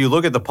if you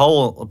look at the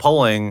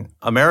polling,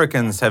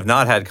 Americans have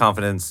not had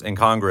confidence in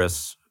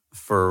Congress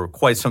for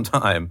quite some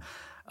time.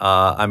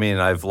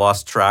 I've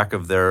lost track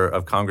of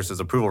Congress's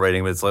approval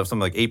rating, but it's something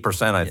like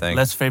 8%, I think.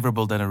 Less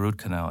favorable than a root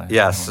canal.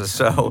 Yes.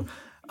 So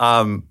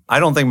I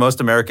don't think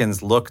most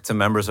Americans look to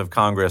members of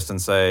Congress and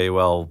say,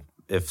 well,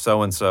 if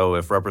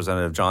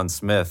Representative John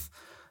Smith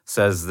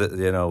says that,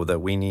 that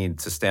we need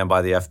to stand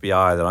by the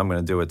FBI, that I'm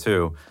going to do it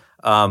too.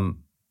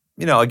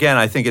 Again,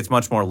 I think it's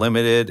much more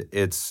limited.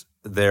 It's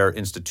their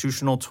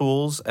institutional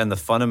tools and the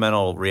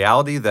fundamental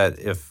reality that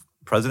if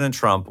President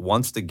Trump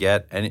wants to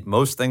get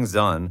most things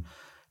done,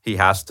 he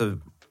has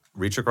to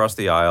reach across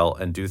the aisle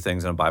and do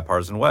things in a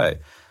bipartisan way.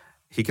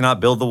 He cannot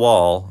build the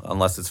wall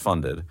unless it's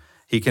funded.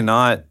 He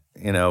cannot,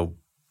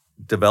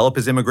 develop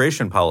his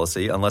immigration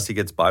policy unless he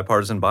gets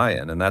bipartisan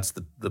buy-in. And that's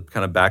the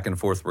kind of back and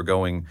forth we're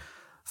going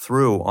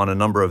through on a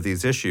number of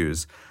these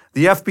issues.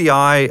 The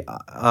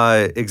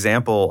FBI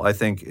example, I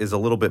think, is a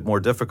little bit more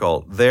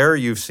difficult. There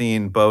you've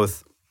seen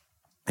both,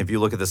 if you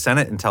look at the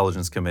Senate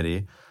Intelligence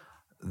Committee,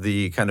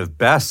 the kind of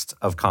best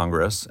of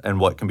Congress and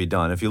what can be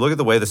done. If you look at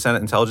the way the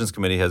Senate Intelligence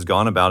Committee has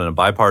gone about in a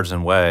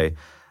bipartisan way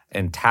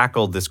and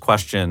tackled this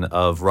question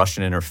of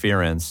Russian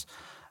interference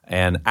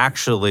and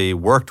actually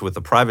worked with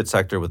the private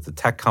sector, with the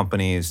tech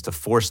companies to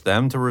force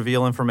them to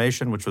reveal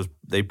information, which was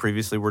they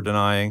previously were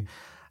denying,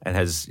 and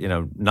has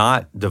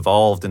not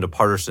devolved into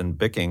partisan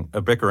bickering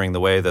the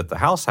way that the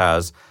House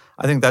has,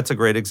 I think that's a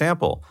great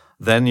example.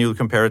 Then you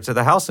compare it to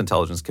the House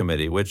Intelligence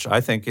Committee, which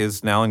I think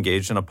is now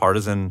engaged in a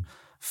partisan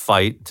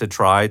fight to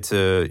try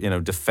to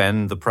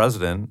defend the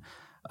president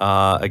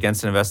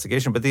against an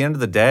investigation. But at the end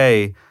of the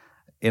day,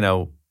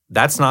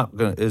 that's not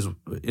going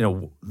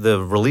to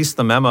the release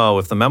the memo.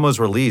 If the memo is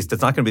released,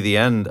 it's not going to be the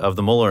end of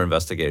the Mueller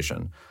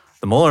investigation.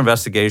 The Mueller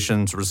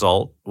investigation's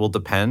result will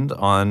depend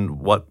on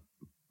what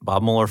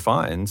Bob Mueller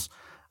finds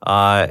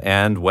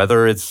and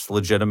whether it's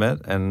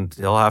legitimate, and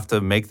he'll have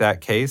to make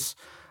that case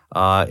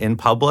in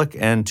public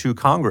and to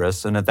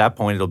Congress, and at that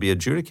point it'll be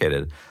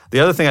adjudicated. The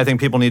other thing I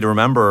think people need to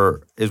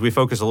remember is we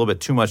focus a little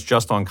bit too much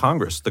just on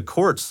Congress. The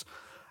courts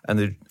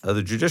and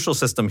the judicial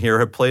system here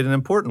have played an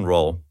important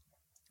role.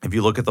 If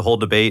you look at the whole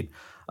debate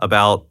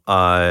about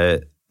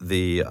the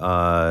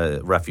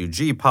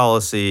refugee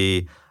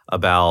policy,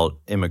 about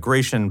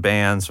immigration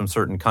bans from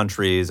certain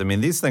countries,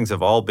 these things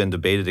have all been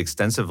debated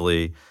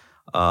extensively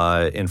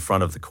in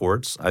front of the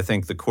courts. I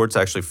think the courts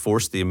actually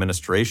forced the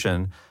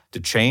administration to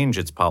change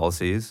its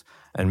policies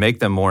and make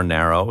them more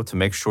narrow to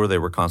make sure they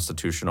were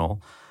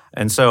constitutional.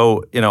 And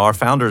so, our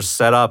founders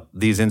set up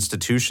these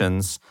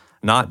institutions,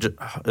 not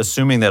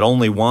assuming that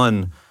only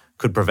one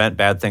could prevent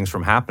bad things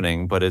from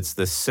happening, but it's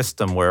this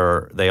system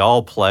where they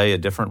all play a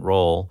different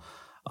role.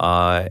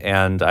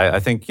 And I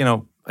think,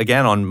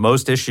 again, on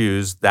most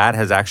issues, that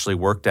has actually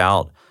worked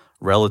out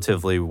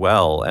relatively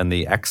well. And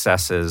the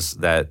excesses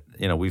that,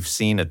 we've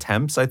seen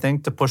attempts, I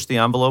think, to push the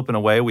envelope in a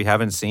way we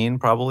haven't seen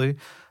probably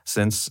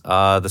since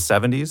the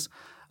 70s.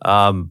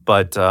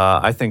 But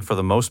I think for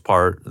the most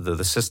part,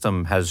 the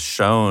system has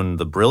shown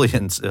the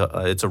brilliance,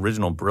 its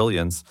original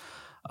brilliance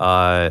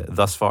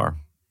thus far.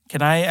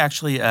 Can I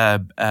actually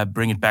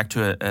bring it back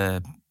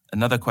to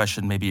another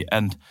question maybe?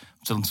 And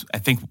so I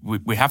think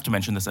we have to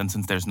mention this, and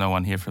since there's no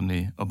one here from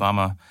the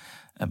Obama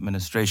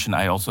administration,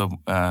 I also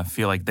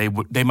feel like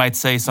they might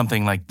say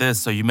something like this.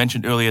 So you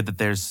mentioned earlier that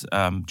there's,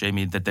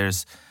 Jamie, that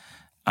there's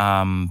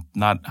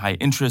not high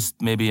interest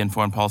maybe in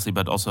foreign policy,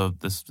 but also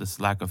this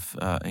lack of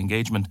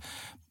engagement.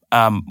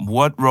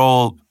 What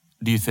role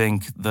do you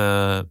think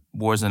the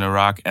wars in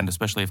Iraq and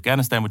especially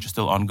Afghanistan, which are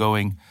still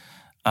ongoing,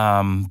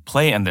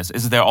 play in this?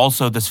 Is there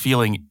also this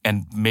feeling,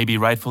 and maybe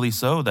rightfully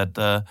so, that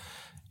the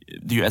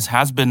U.S.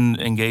 has been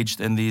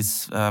engaged in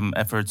these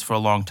efforts for a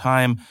long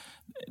time?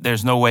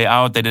 There's no way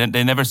out.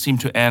 They never seem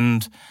to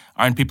end.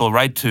 Aren't people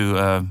right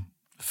to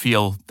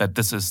feel that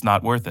this is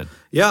not worth it?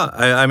 Yeah,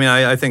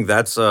 I think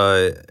that's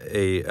a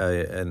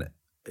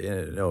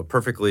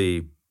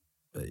perfectly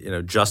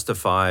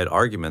justified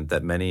argument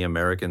that many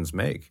Americans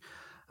make.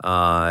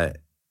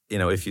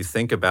 If you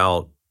think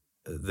about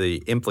the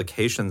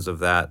implications of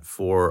that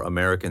for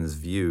Americans'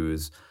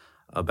 views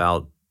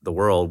about the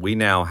world, we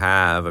now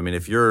have,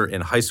 if you're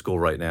in high school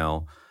right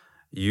now,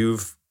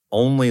 you've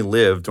only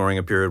lived during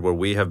a period where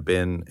we have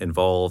been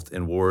involved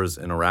in wars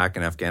in Iraq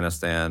and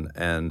Afghanistan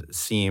and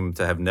seem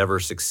to have never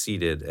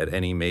succeeded at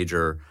any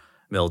major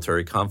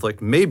military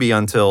conflict, maybe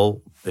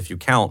until, if you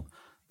count,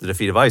 the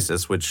defeat of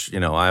ISIS, which,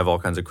 I have all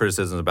kinds of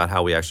criticisms about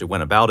how we actually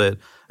went about it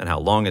and how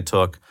long it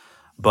took.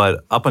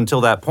 But up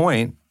until that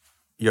point,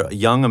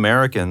 young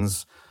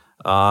Americans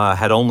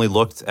had only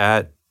looked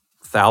at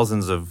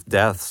thousands of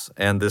deaths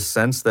and this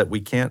sense that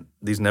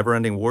these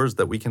never-ending wars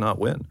that we cannot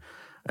win.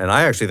 And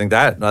I actually think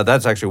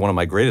that's actually one of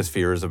my greatest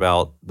fears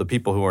about the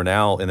people who are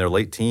now in their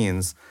late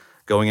teens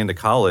going into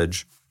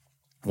college.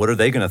 What are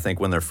they going to think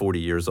when they're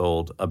 40 years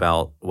old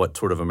about what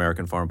sort of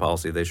American foreign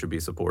policy they should be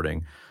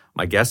supporting?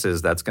 My guess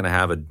is that's going to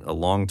have a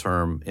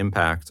long-term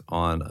impact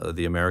on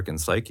the American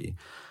psyche.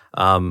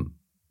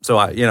 So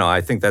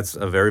I think that's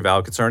a very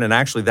valid concern. And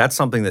actually, that's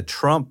something that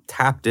Trump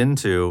tapped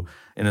into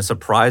in a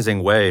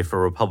surprising way for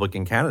a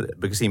Republican candidate,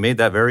 because he made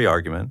that very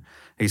argument.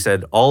 He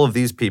said all of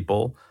these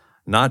people,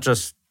 not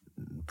just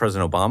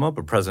President Obama,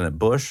 but President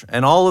Bush,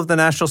 and all of the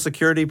national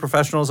security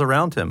professionals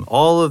around him,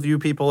 all of you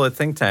people at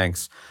think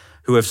tanks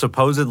who have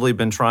supposedly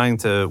been trying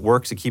to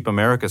work to keep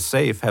America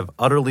safe, have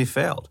utterly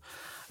failed.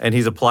 And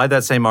he's applied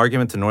that same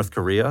argument to North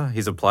Korea.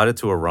 He's applied it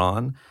to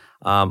Iran.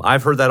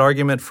 I've heard that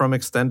argument from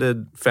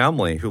extended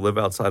family who live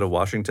outside of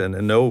Washington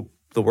and know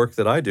the work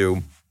that I do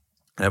and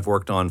have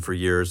worked on for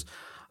years.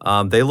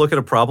 They look at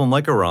a problem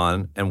like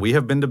Iran, and we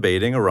have been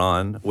debating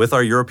Iran with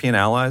our European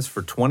allies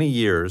for 20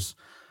 years,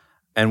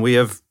 and we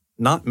have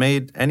not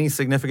made any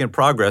significant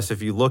progress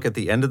if you look at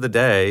the end of the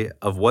day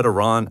of what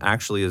Iran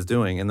actually is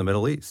doing in the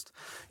Middle East.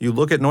 You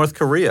look at North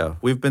Korea.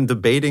 We've been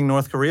debating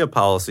North Korea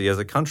policy as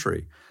a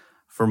country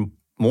for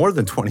more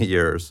than 20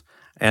 years,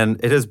 and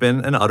it has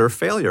been an utter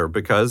failure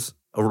because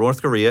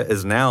North Korea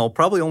is now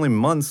probably only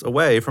months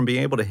away from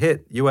being able to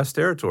hit U.S.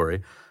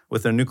 territory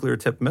with a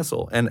nuclear-tipped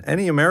missile. And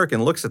any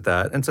American looks at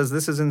that and says,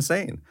 this is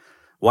insane.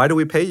 Why do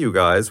we pay you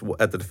guys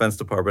at the Defense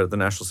Department, at the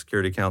National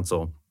Security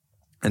Council?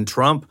 And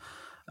Trump,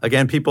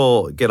 again,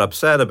 people get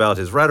upset about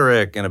his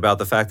rhetoric and about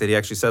the fact that he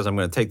actually says, I'm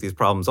going to take these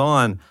problems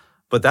on.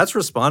 But that's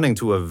responding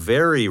to a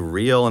very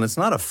real, and it's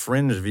not a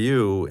fringe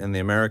view in the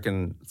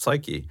American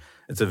psyche.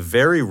 It's a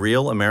very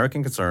real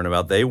American concern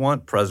about they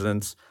want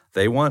presidents,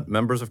 they want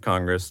members of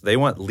Congress, they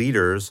want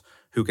leaders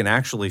who can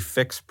actually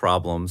fix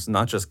problems,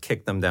 not just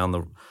kick them down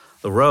the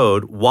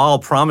road while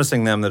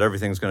promising them that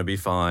everything's going to be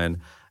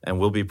fine and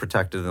we'll be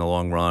protected in the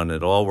long run.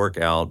 It'll all work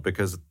out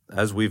because,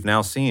 as we've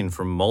now seen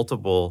from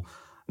multiple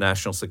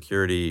national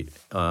security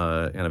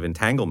kind of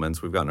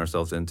entanglements we've gotten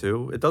ourselves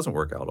into, it doesn't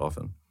work out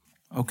often.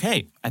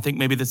 Okay, I think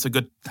maybe this is a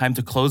good time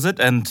to close it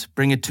and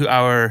bring it to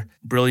our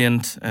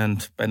brilliant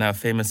and by now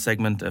famous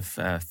segment of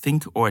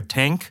Think or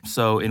Tank,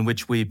 so in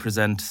which we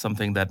present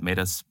something that made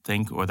us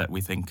think or that we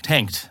think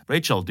tanked.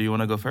 Rachel, do you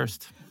want to go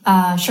first?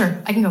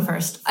 Sure, I can go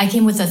first. I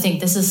came with a think.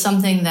 This is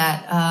something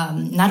that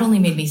not only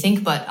made me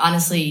think, but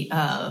honestly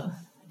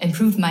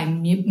improved my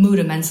mood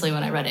immensely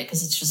when I read it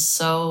because it's just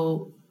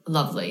so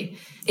lovely.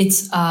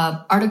 It's an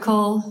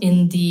article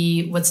in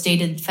the what's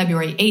dated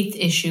February 8th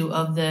issue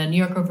of the New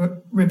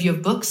York Review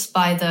of Books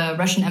by the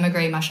Russian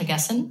emigre Masha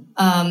Gessen.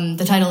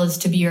 The title is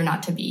To Be or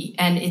Not to Be.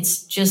 And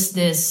it's just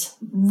this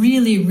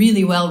really,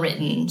 really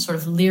well-written, sort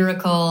of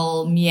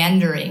lyrical,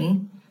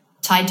 meandering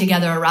tied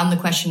together around the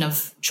question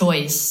of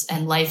choice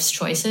and life's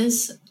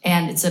choices.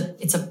 And it's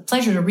a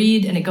pleasure to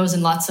read, and it goes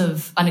in lots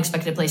of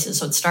unexpected places.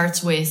 So it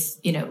starts with,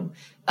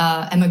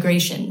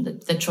 emigration,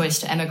 the choice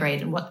to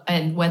emigrate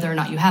and whether or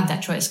not you have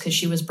that choice, because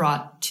she was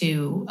brought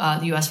to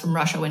the U.S. from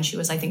Russia when she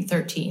was, I think,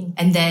 13.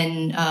 And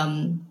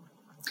then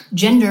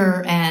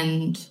gender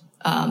and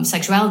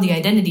sexuality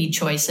identity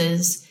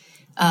choices,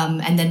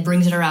 and then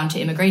brings it around to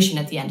immigration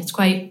at the end. It's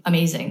quite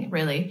amazing,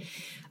 really.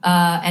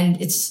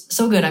 And it's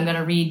so good. I'm going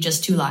to read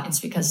just 2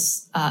 lines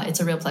because it's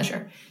a real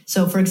pleasure.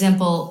 So, for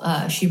example,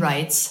 she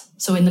writes,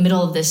 so in the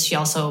middle of this, she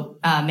also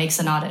makes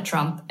a nod at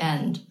Trump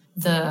and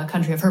the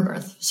country of her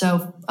birth.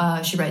 So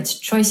she writes,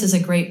 choice is a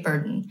great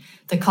burden.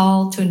 The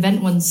call to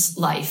invent one's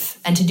life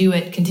and to do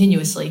it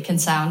continuously can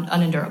sound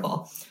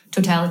unendurable.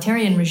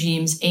 Totalitarian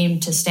regimes aim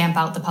to stamp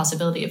out the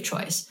possibility of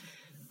choice.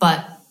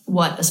 But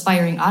what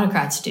aspiring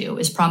autocrats do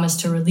is promise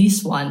to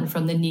release one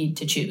from the need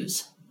to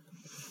choose.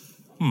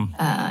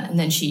 And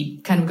then she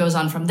kind of goes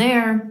on from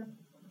there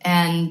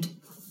and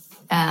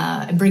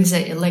brings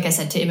it, like I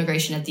said, to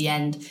immigration at the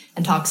end,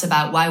 and talks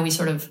about why we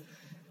sort of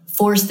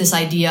force this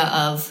idea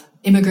of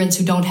immigrants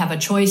who don't have a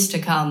choice to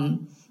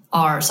come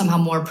are somehow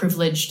more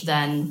privileged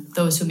than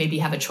those who maybe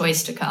have a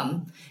choice to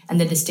come, and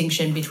the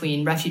distinction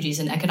between refugees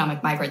and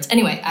economic migrants.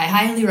 Anyway, I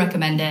highly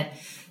recommend it.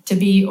 To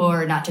be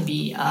or not to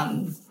be,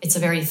 it's a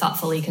very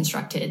thoughtfully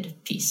constructed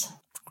piece.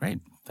 Great.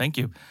 Thank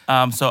you.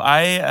 So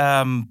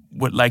I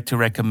would like to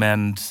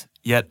recommend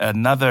yet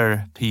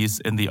another piece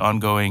in the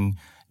ongoing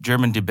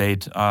German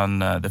debate on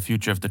the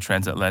future of the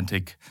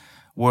transatlantic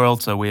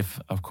world. So we've,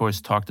 of course,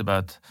 talked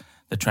about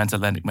the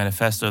Transatlantic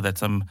Manifesto that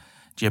some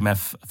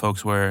GMF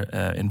folks were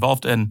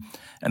involved in.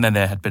 And then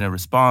there had been a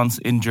response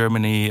in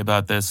Germany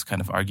about this,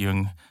 kind of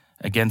arguing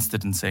against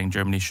it and saying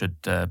Germany should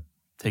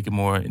take a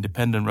more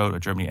independent road, or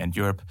Germany and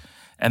Europe.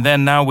 And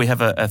then now we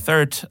have a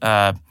third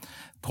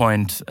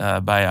point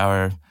by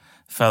our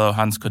fellow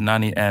Hans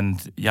Kundnani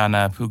and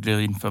Jana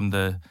Puglerin from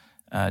the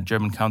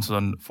German Council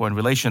on Foreign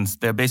Relations.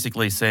 They're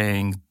basically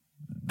saying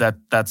that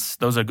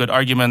those are good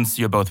arguments,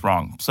 you're both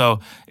wrong. So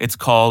it's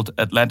called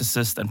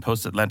Atlanticist and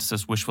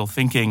Post-Atlanticist Wishful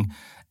Thinking,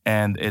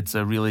 and it's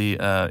a really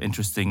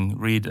interesting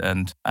read.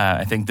 And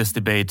I think this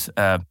debate,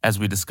 as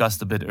we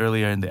discussed a bit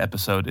earlier in the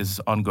episode, is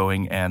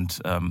ongoing and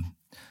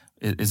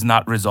is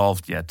not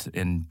resolved yet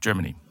in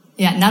Germany.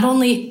 Yeah, not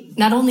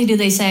only do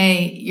they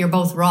say you're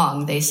both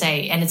wrong, they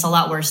say, and it's a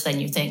lot worse than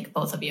you think,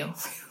 both of you,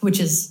 which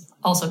is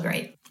also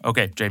great.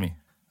 Okay, Jamie.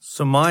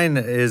 So mine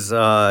is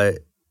a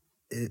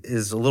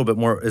little bit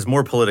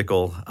more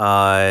political,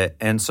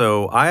 and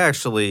so I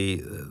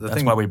actually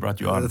That's why we brought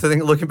you on. The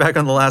thing, looking back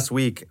on the last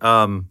week,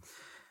 so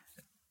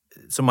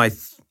I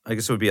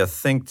guess it would be a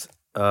think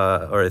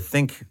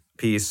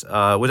piece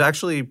was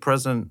actually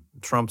President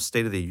Trump's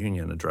State of the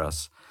Union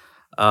address.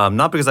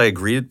 Not because I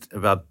agreed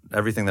about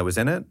everything that was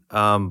in it,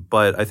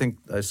 but I think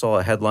I saw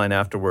a headline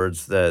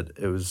afterwards that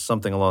it was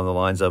something along the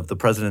lines of the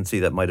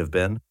presidency that might have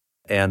been.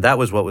 And that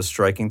was what was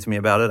striking to me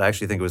about it. I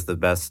actually think it was the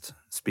best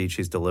speech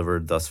he's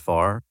delivered thus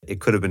far. It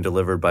could have been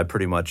delivered by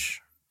pretty much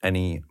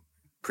any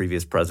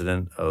previous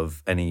president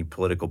of any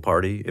political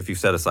party, if you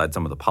set aside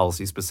some of the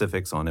policy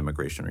specifics on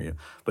immigration.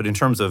 But in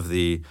terms of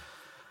the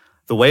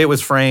way it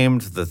was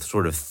framed, the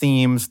sort of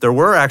themes, there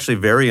were actually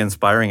very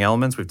inspiring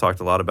elements. We've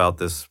talked a lot about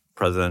this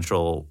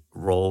presidential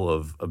role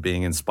of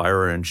being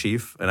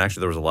inspirer-in-chief, and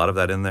actually there was a lot of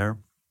that in there.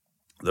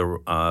 There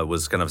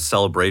was kind of a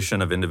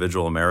celebration of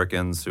individual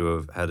Americans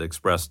who had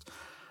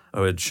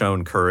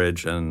shown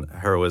courage and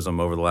heroism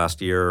over the last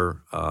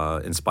year,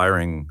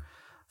 inspiring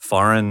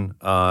foreign,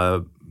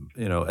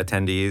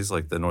 attendees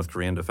like the North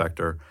Korean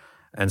defector.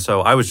 And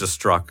so I was just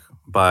struck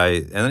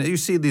by, and you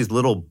see these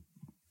little,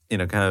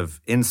 kind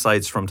of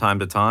insights from time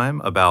to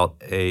time about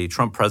a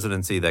Trump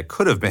presidency that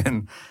could have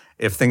been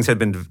if things had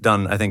been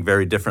done, I think,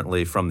 very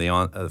differently from the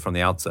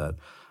outset.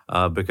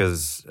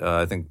 Because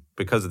I think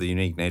because of the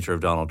unique nature of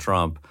Donald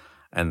Trump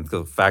and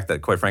the fact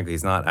that, quite frankly,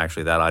 he's not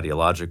actually that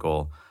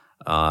ideological,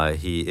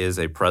 he is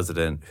a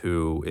president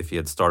who, if he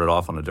had started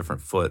off on a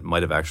different foot,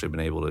 might have actually been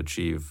able to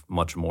achieve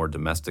much more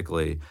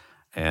domestically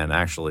and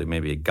actually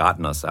maybe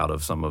gotten us out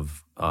of some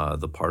of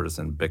the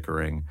partisan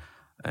bickering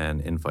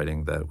and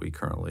infighting that we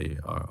currently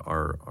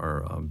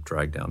are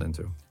dragged down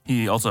into.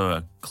 He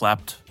also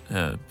clapped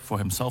for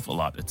himself a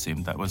lot, it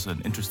seemed. That was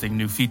an interesting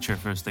new feature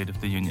for State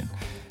of the Union.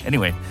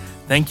 Anyway,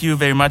 thank you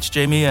very much,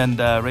 Jamie and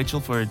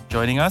Rachel, for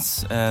joining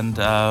us. And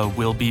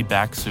we'll be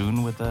back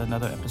soon with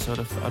another episode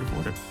of Out of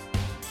Order.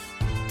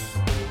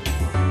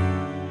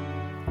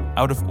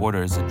 Out of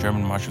Order is a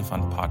German Marshall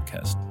Fund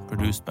podcast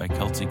produced by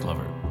Kelsey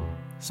Glover.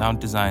 Sound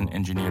design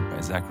engineered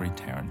by Zachary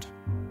Tarrant.